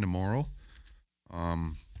 again tomorrow.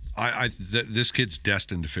 This kid's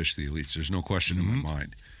destined to fish the elites. There's no question in my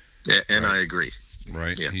mind. Yeah, and Right. I agree.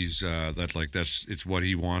 Right? Yeah. He's it's what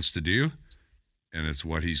he wants to do, and it's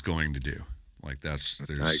what he's going to do. Like I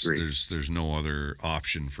agree. there's no other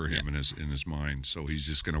option for him in his mind. So he's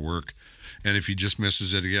just going to work. And if he just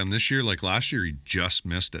misses it again this year, like last year, he just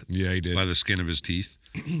missed it. Yeah, he did. By the skin of his teeth.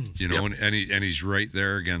 And he's right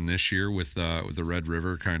there again this year with the Red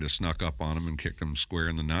River kind of snuck up on him and kicked him square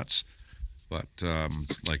in the nuts. But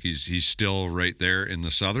he's still right there in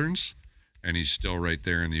the Southerns, and he's still right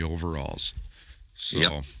there in the overalls. So.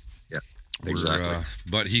 Yep. Exactly.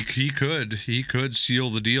 But he could seal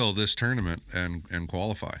the deal this tournament and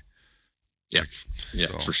qualify. Yeah,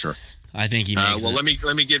 So. for sure. I think he makes Well, it.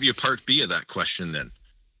 let me give you part B of that question then.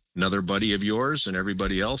 Another buddy of yours and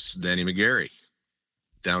everybody else, Danny McGarry,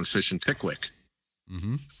 down fishing Pickwick.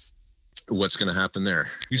 Mm-hmm. What's going to happen there?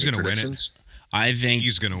 He's Any going to win it. predictions? I think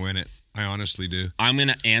He's going to win it. I honestly do. I'm going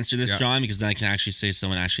to answer this, Yeah. John, because then I can actually say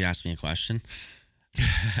someone actually asked me a question.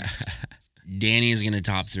 Danny is going to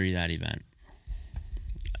top 3 that event.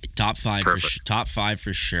 Top 5 Perfect. top 5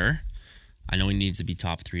 for sure. I know he needs to be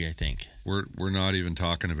top 3, I think. We're not even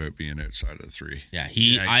talking about being outside of the 3. Yeah,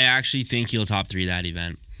 Yeah, I actually think he'll top 3 that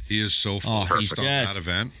event. He is so Oh, focused he's on just- that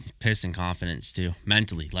event. He's pissing confidence too,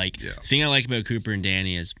 mentally. Like Yeah. the thing I like about Cooper and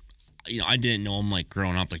Danny is, I didn't know him like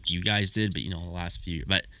growing up like you guys did, but the last few,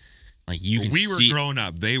 but like you can We were see. growing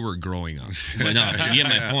up. They were growing up. But no, you get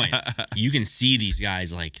my point. You can see these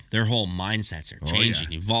guys like their whole mindsets are Oh,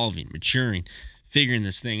 changing, evolving, maturing, figuring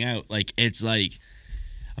this thing out. Like it's like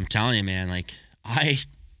I'm telling you, man. Like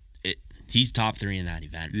he's top 3 in that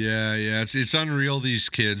event. Yeah. It's unreal, these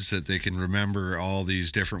kids, that they can remember all these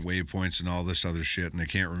different waypoints and all this other shit, and they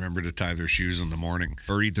can't remember to tie their shoes in the morning.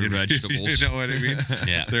 Or eat the You know- vegetables. You know what I mean?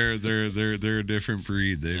 Yeah. They're a different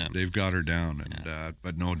breed. They've got her down. And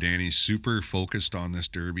but no, Danny's super focused on this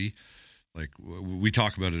derby. Like we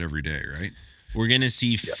talk about it every day, right? We're gonna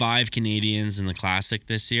see 5 Canadians in the Classic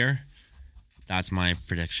this year. That's my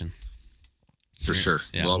prediction. For sure.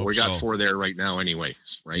 Yeah, Well, we hope got so. 4 there right now anyway,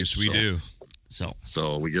 right? Yes, we do.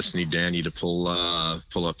 So We just need Danny to pull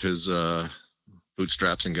up his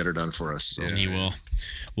bootstraps and get her done for us. So. Yeah. he will.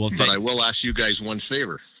 Well, But I will ask you guys one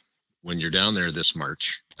favor. When you're down there this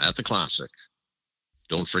March at the Classic,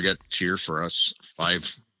 don't forget to cheer for us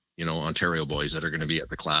 5, Ontario boys that are going to be at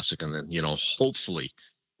the Classic. And then, hopefully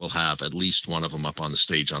we'll have at least one of them up on the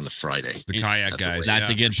stage on the Friday. The kayak At the guys. wake. That's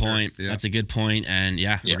yeah, a good for sure. point. Yeah. That's a good point. And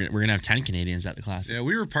Yeah. we're gonna have 10 Canadians at the class. Yeah,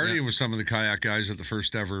 we were partying with some of the kayak guys at the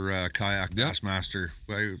first ever kayak Yeah. Bassmaster.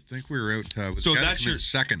 I think we were out with So the guy that that's came in your-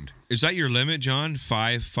 second. Is that your limit, John?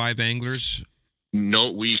 Five anglers?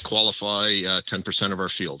 No, we qualify 10% of our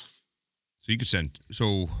field. So you could send.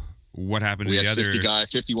 So what happened We to had the other?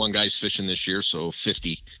 51 guys fishing this year, so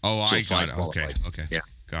 50. Oh, so I got five it. qualified. Okay. Yeah.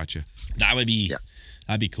 Gotcha. That'd be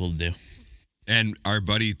Yeah. cool to do. And our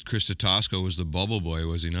buddy Chris Tosco was the bubble boy,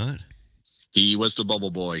 was he not? He was the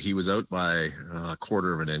bubble boy. He was out by a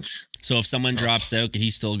quarter of an inch. So if someone drops out, could he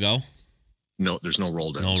still go? No, there's no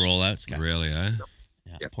roll downs. No rollouts. Okay. Really, eh?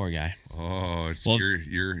 Yeah, Yeah. poor guy. Oh, it's Well-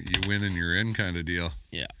 you win and you're in kind of deal.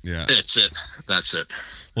 Yeah. That's it. That's it.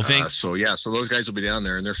 Well, So those guys will be down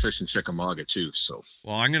there, and they're fishing Chickamauga too. So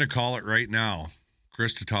Well, I'm going to call it right now.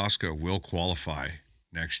 Chris Tatosca will qualify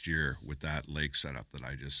next year with that lake setup that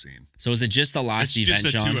I just seen. so is it just the last It's event, just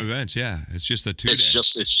the John? 2 events, yeah. It's just the 2 it's day.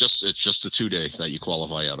 just a 2-day that you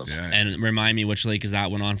qualify out of. Yeah. And remind me, which lake is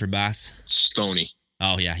that one on for bass? Stony.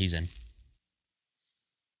 Oh yeah, he's in.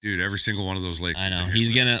 Dude, every single one of those lakes. I know. is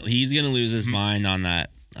in. He's gonna lose his mind on that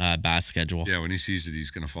bass schedule. Yeah, when he sees it, he's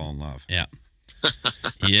going to fall in love. Yeah.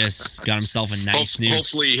 He is. Got himself a nice new.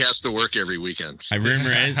 Hopefully, he has to work every weekend.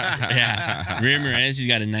 Rumor is he's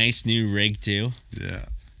got a nice new rig too. Yeah.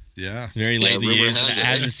 Yeah. Very Yeah, lightly rumor used. has it.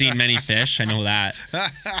 Hasn't seen many fish. I know that.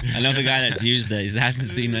 I know the guy that's used it. He hasn't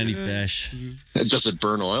seen many fish. Does it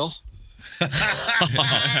burn oil?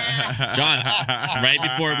 John, right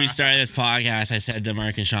before we started this podcast, I said to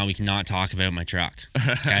Mark and Sean, we cannot talk about my truck.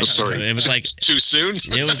 Okay? Oh, sorry. It was like Too soon?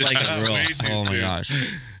 it was like a Way real. too Oh my soon.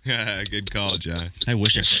 gosh. Yeah, good call, John. I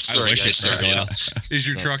wish it. I Sorry, wish it guys, burned sorry. oil. Is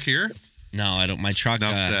your truck here? No, I don't. My truck.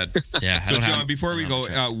 Enough said. Yeah, I So, don't John, have. before we I go,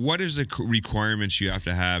 don't have a truck. what is the requirements you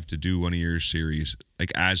have to do one of your series?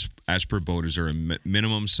 Like as per boat, is there a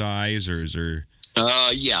minimum size, or is there?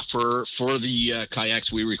 Yeah. For the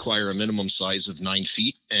kayaks, we require a minimum size of 9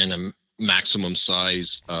 feet and a maximum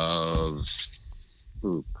size of.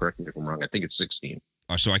 Ooh, correct me if I'm wrong. I think it's 16.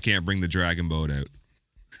 So I can't bring the dragon boat out.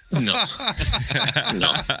 No.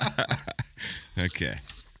 No. Okay.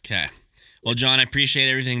 Okay. Well, John, I appreciate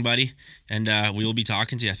everything, buddy, and we will be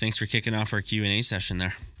talking to you. Thanks for kicking off our Q&A session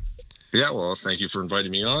there. Yeah. Well, thank you for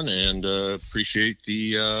inviting me on, and appreciate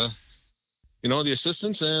the the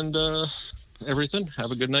assistance and everything.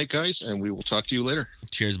 Have a good night, guys, and we will talk to you later.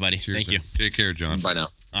 Cheers, buddy. Cheers, Thank sir. you. Take care, John. Bye now.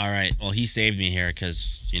 All right. Well, he saved me here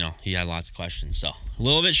because, he had lots of questions. So a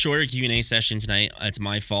little bit shorter Q&A session tonight. It's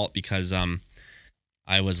my fault because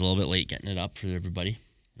I was a little bit late getting it up for everybody.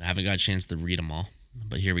 I haven't got a chance to read them all,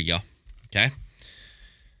 but here we go. Okay.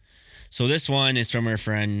 So this one is from our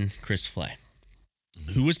friend Chris Flay.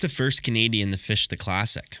 Who was the first Canadian to fish the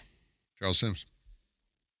Classic? Charles Sims.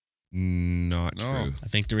 Not No. true. I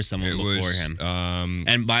think there was someone It before was, him.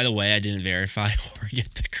 And by the way, I didn't verify or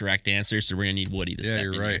get the correct answer, so we're going to need Woody to Yeah, step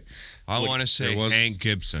you're in right. here. I want to say it was- Hank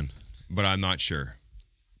Gibson, but I'm not sure.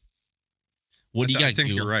 Woody I got think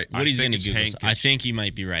you're Google. right. Woody's I think going to it's Google. Hank I think you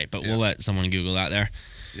might be right, but Yeah. we'll let someone Google that there.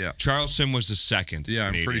 Yeah. Charleston was the second. Yeah, I'm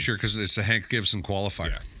Canadian. pretty sure because it's a Hank Gibson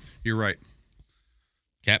qualifier. Yeah. You're right.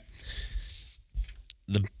 Okay.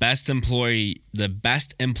 The best employee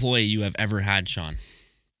you have ever had, Sean.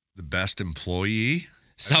 The best employee.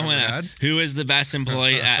 Someone ever had? who is the best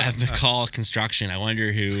employee at McCall Construction. I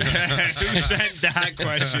wonder who. Who sent that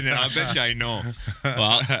question? And I bet you I know.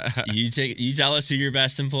 Well, you tell us who your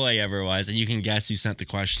best employee ever was, and you can guess who sent the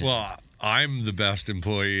question. Well, I'm the best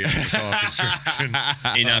employee at McCall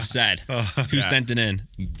Construction. Enough said. Who sent it in?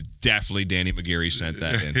 Definitely Danny McGarry sent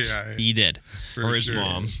that in. Yeah, He did. for Or his sure.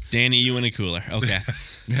 mom. Danny, you in a cooler. Okay.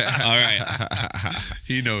 All right.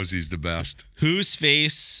 He knows he's the best. Whose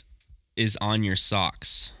face is on your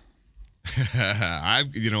socks?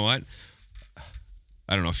 You know what?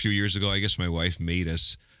 I don't know. A few years ago, I guess my wife made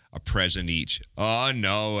us a present each. Oh,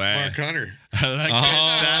 no way. Mark Hunter.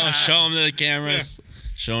 Oh, show him to the cameras.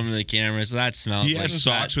 Show him to the cameras. That smells He like has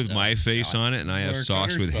socks with my face on it, and I have Mark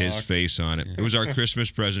socks Hunter with his socks. face on it. It was our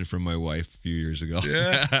Christmas present from my wife a few years ago.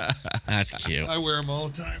 Yeah, That's cute. I wear them all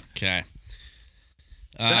the time. Okay.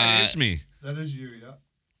 That is me. That is you, yeah.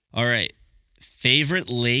 All right. Favorite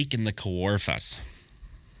lake in the Kawarthas?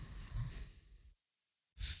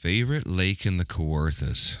 Favorite lake in the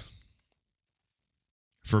Kawarthas?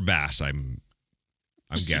 For bass, I'm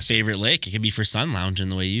Just your guessing. favorite lake. It could be for sun lounging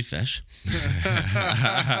the way you fish.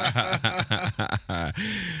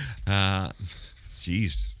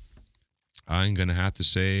 Jeez. I'm going to have to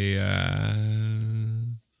say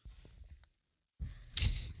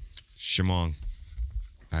Shamong.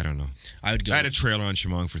 I don't know. I would go. I had a trailer on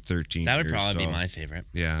Chemung for 13 That would years, probably so, be my favorite.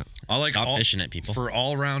 Yeah. I like Stop fishing at people. For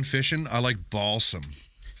all-around fishing, I like balsam.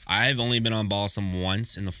 I've only been on balsam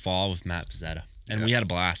once in the fall with Matt Pizzetta, and we had a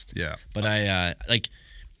blast. Yeah. But I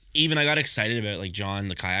got excited about like John,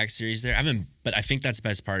 the kayak series there. But I think that's the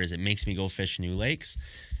best part is it makes me go fish new lakes.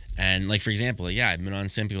 And like, for example, I've been on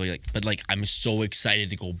Simcoe, but I'm so excited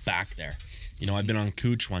to go back there. You know, I've been on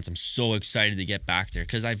Cooch once. I'm so excited to get back there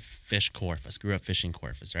because I've fished Corpus, grew up fishing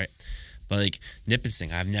Corpus, right? But like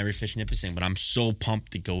Nipissing, I've never fished Nipissing, but I'm so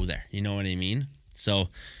pumped to go there. You know what I mean? So,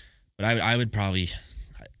 but I would probably,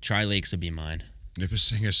 Tri-Lakes would be mine.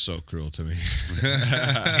 Nipissing is so cruel to me.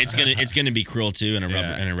 It's gonna be cruel too in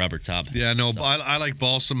a rubber tub. Yeah, no, so. I like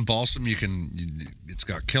balsam. Balsam, it's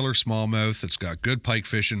got killer smallmouth. It's got good pike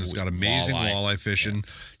fishing. It's got amazing walleye fishing.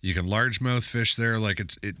 Yeah. You can largemouth fish there. Like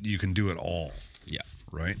you can do it all. Yeah.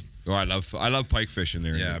 Right. Oh, I love pike fishing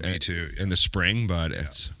there. Yeah, me too. In the spring, but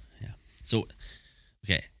it's So,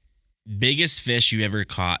 okay, biggest fish you ever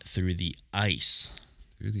caught through the ice.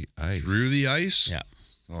 Through the ice. Yeah.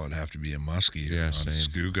 Oh, it'd have to be a muskie. Yeah, on a same.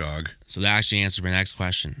 Scugog. So that actually answered my next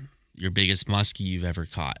question. Your biggest muskie you've ever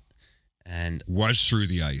caught, and was through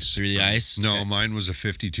the ice. Through the ice? No, okay. Mine was a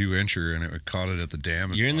 52-incher, and it caught it at the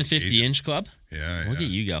dam. You're in the 50-inch club? Yeah. Look at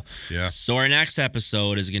you go. Yeah. So our next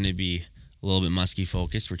episode is going to be a little bit muskie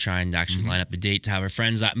focused. We're trying to actually line up a date to have our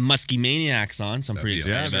friends at Muskie Maniacs on. So I'm pretty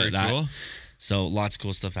excited about that. Cool. So lots of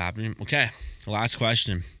cool stuff happening. Okay, last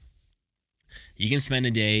question. You can spend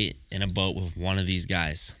a day in a boat with one of these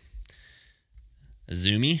guys.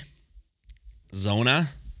 Azumi, Zona,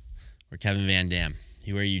 or Kevin Van Dam.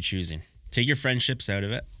 Who are you choosing? Take your friendships out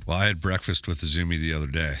of it. Well, I had breakfast with Azumi the other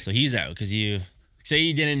day. So he's out because you say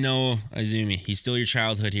you didn't know Azumi. He's still your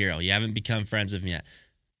childhood hero. You haven't become friends with him yet.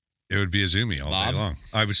 It would be Azumi all day long.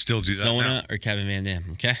 I would still do that Zona now. or Kevin Van Dam.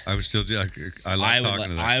 Okay. I would still do. I love talking to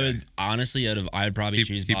that guy. I would honestly, I would probably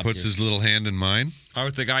choose Bob. He puts too. his little hand in mine. I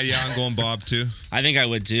would think, I'm going Bob too. I think I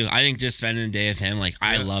would too. I think just spending a day with him,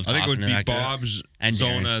 I love talking to that guy. I think it would be Bob's, and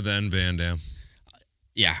Zona, then Van Dam.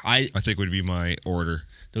 Yeah, I think would be my order.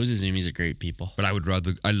 Those Azumis are great people. But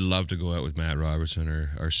I'd love to go out with Matt Robertson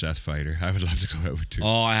or Seth Fighter. I would love to go out with two.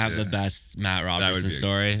 Oh, I have the best Matt Robertson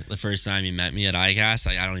story. The first time he met me at ICAST,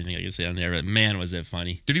 I don't even think I can say it on there, but man, was it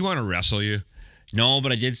funny. Did he want to wrestle you? No,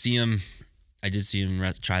 but I did see him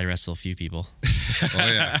try to wrestle a few people. Oh,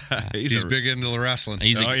 yeah. He's big into the wrestling.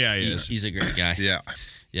 He is. He's a great guy. Yeah.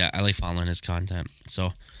 Yeah, I like following his content.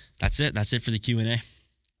 So that's it. That's it for the Q&A.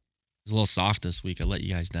 It's a little soft this week. I let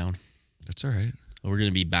you guys down. That's all right. We're going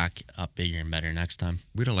to be back up bigger and better next time.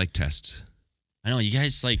 We don't like tests. I know. You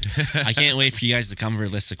guys, I can't wait for you guys to come for a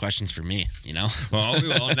list of questions for me, you know? Well, we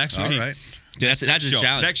will next week. All right. Dude, that's a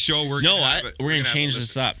challenge. Next show, we're going to change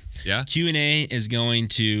this up. Yeah? Q&A is going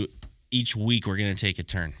to, each week, we're going to take a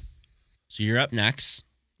turn. So you're up next.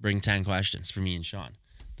 Bring 10 questions for me and Sean.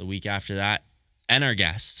 The week after that, and our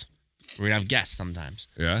guest. We're going to have guests sometimes.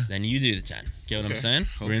 Yeah. Then you do the 10. Get what I'm saying?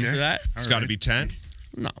 We're in for that? It's got to be 10?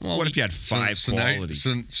 No. Well, what if you had 5 quality?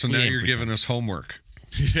 So now you're giving us homework.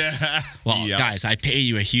 Yeah. Well, guys, I pay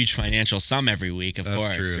you a huge financial sum every week, of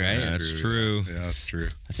course, true. right? That's true. Yeah, that's true.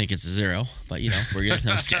 I think it's 0, but we're good.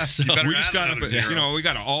 No, so, we just got to, we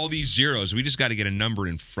got all these zeros. We just got to get a number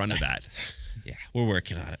in front of that. Yeah, we're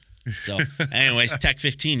working on it. So, anyways,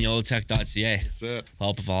 Tech15, YOLOTech.ca. That's it.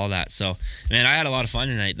 Help with all that. So, man, I had a lot of fun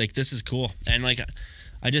tonight. This is cool. And,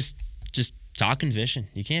 I just talking fishing.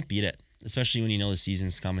 You can't beat it, especially when you know the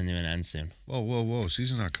season's coming to an end soon. Whoa.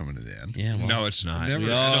 Season's not coming to the end. Yeah, well, no, it's not. Never.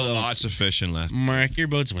 There's still lots of fishing left. Mark, your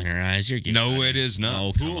boat's winterized. Your gig's No, not it is not.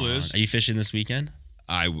 Oh, Pool is. Are you fishing this weekend?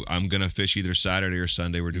 I'm gonna fish either Saturday or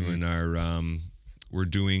Sunday. We're doing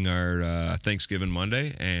our Thanksgiving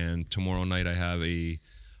Monday, and tomorrow night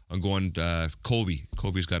I'm going Colby.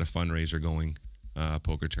 Colby's got a fundraiser going,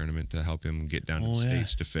 poker tournament to help him get down to the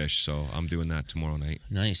States to fish. So I'm doing that tomorrow night.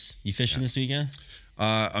 Nice. You fishing this weekend?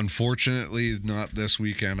 Unfortunately, not this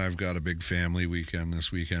weekend. I've got a big family weekend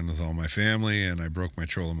this weekend with all my family, and I broke my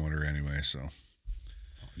trolling motor anyway. So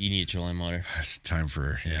You need a trolling motor. it's time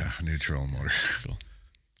for a new trolling motor. Cool.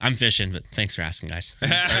 I'm fishing, but thanks for asking, guys.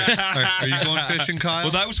 Are you going fishing, Kyle?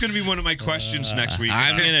 Well, that was going to be one of my questions next week.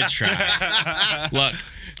 I'm going to try. Look,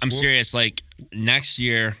 I'm serious. Next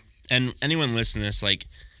year, and anyone listening to this,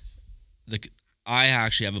 I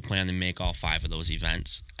actually have a plan to make all 5 of those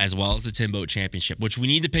events, as well as the Tin Boat Championship, which we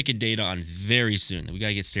need to pick a date on very soon. We got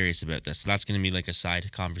to get serious about this. So that's going to be a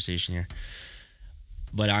side conversation here.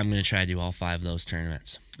 But I'm going to try to do all 5 of those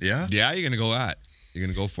tournaments. Yeah? Yeah, you're going to go at. You're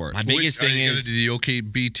going to go for it. My biggest thing is... Are you going is... to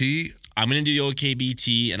do the OKBT? I'm going to do the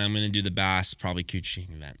OKBT, and I'm going to do the Bass, probably Coochie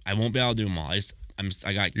event. I won't be able to do them all. I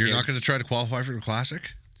got You're kids. not going to try to qualify for the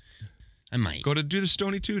Classic? I might. Go to do the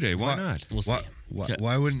Stony 2 Day. Why not? We'll see.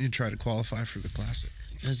 Why wouldn't you try to qualify for the Classic?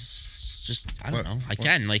 Because I don't know. I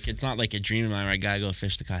can. Like, it's not like a dream of mine where I gotta go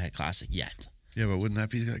fish the Kayak Classic yet. Yeah, but wouldn't that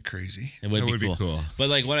be like crazy? It would be cool. But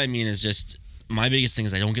like, what I mean is just my biggest thing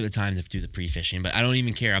is I don't get the time to do the pre-fishing. But I don't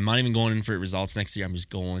even care. I'm not even going in for results next year. I'm just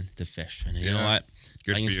going to fish. And you know what?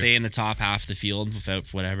 Good I can stay in the top half of the field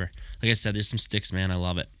without whatever. Like I said, there's some sticks, man. I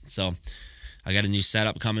love it. So I got a new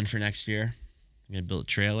setup coming for next year. I'm gonna build a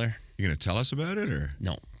trailer. You gonna tell us about it or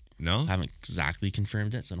no? No, I haven't exactly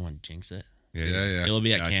confirmed it, so I don't want to jinx it. Yeah. It'll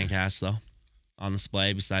be at CANCAST though, on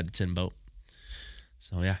display beside the tin boat.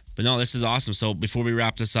 So yeah, but no, this is awesome. So before we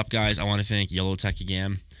wrap this up, guys, I want to thank Yellow Tech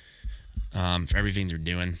again for everything they're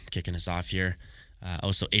doing, kicking us off here.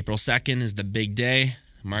 Also, April 2nd is the big day.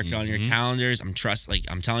 Mark it on your calendars. I'm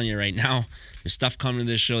telling you right now, there's stuff coming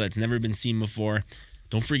to this show that's never been seen before.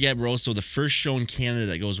 Don't forget, we're also the first show in Canada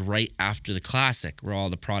that goes right after the Classic. We're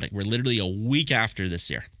literally a week after this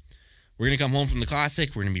year. We're going to come home from the Classic.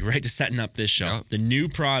 We're going to be right to setting up this show. Yep. The new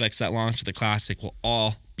products that launch at the Classic will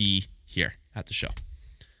all be here at the show.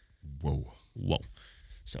 Whoa.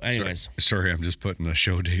 So anyways. Sorry, I'm just putting the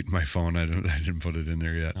show date in my phone. I didn't put it in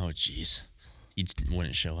there yet. Oh, jeez. He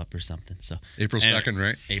wouldn't show up or something. So April 2nd,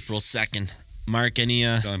 right? April 2nd. Mark, any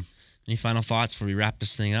final thoughts before we wrap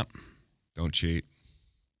this thing up? Don't cheat.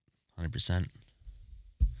 100%.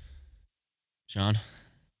 Sean?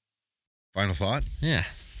 Final thought? Yeah.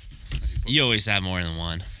 You always have more than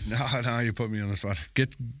one. No, you put me on the spot.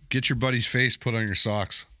 Get your buddy's face put on your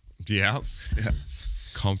socks. Yeah.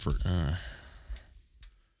 Comfort.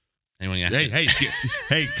 Anyone got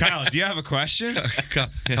Hey, Kyle, do you have a question?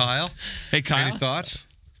 Kyle? Hey, Kyle. Any thoughts?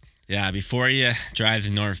 Yeah, before you drive to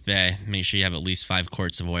North Bay, make sure you have at least 5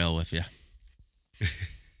 quarts of oil with you.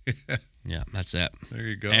 Yeah, that's it. There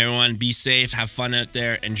you go. Everyone, be safe. Have fun out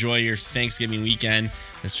there. Enjoy your Thanksgiving weekend.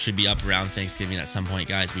 This should be up around Thanksgiving at some point,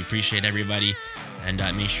 guys. We appreciate everybody. And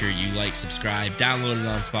make sure you like, subscribe, download it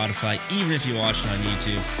on Spotify, even if you watch it on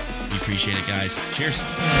YouTube. We appreciate it, guys. Cheers.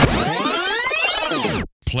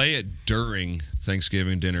 Play it during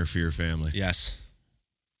Thanksgiving dinner for your family. Yes.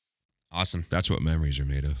 Awesome. That's what memories are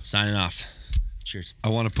made of. Signing off. Cheers. I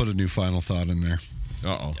want to put a new final thought in there.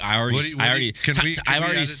 Uh-oh. I already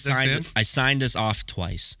signed. I signed us off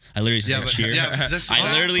twice. I literally said cheers.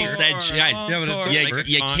 I literally said guys.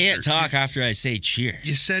 You can't talk after I say cheers.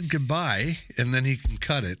 You said goodbye, and then he can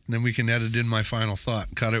cut it, and then we can edit in my final thought,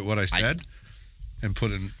 cut it what I said, and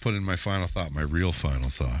put in my final thought, my real final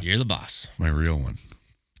thought. You're the boss. My real one.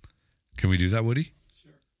 Can we do that, Woody?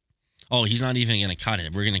 Sure. Oh, he's not even gonna cut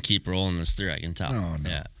it. We're gonna keep rolling this through. I can tell. No.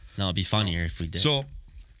 Yeah. No, it'd be funnier if we did. So,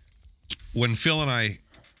 when Phil and I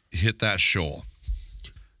hit that shoal,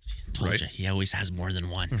 Told you, he always has more than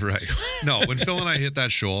one. Right. No, when Phil and I hit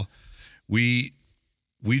that shoal, we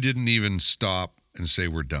didn't even stop and say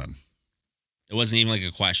we're done. It wasn't even like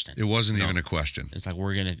a question. It wasn't even a question. It's like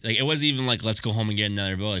it wasn't even like let's go home and get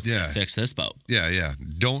another boat. Like, fix this boat. Yeah.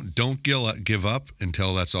 Don't give up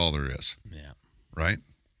until that's all there is. Yeah. Right?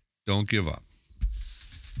 Don't give up.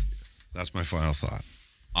 That's my final thought.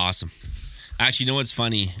 Awesome. Actually, you know what's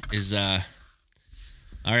funny is all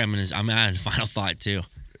right, I'm gonna add a final thought too.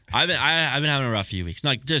 I've been having a rough few weeks.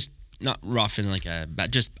 Not rough in like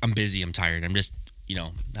I'm busy, I'm tired. I'm just,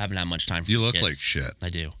 haven't had much time for you the look kids. like shit. I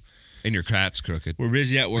do. And your cat's crooked. We're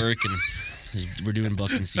busy at work and we're doing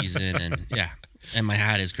booking season and my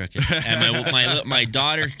hat is crooked. And my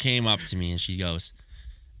daughter came up to me and she goes,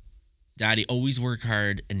 "Daddy, always work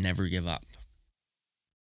hard and never give up."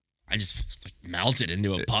 I just melted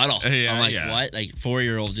into a puddle. I'm like, what? Like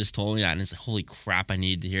 4-year-old just told me that, and it's like, holy crap, I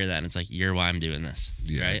need to hear that. And it's like, you're why I'm doing this.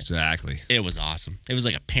 Yeah, right? Exactly. It was awesome. It was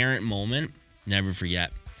like a parent moment. Never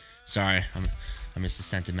forget. Sorry, I'm just a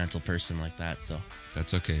sentimental person like that. So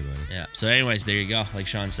that's okay, buddy. Yeah. So, anyways, there you go. Like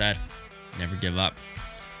Sean said, never give up.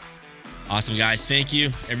 Awesome, guys. Thank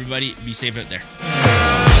you, everybody. Be safe out there.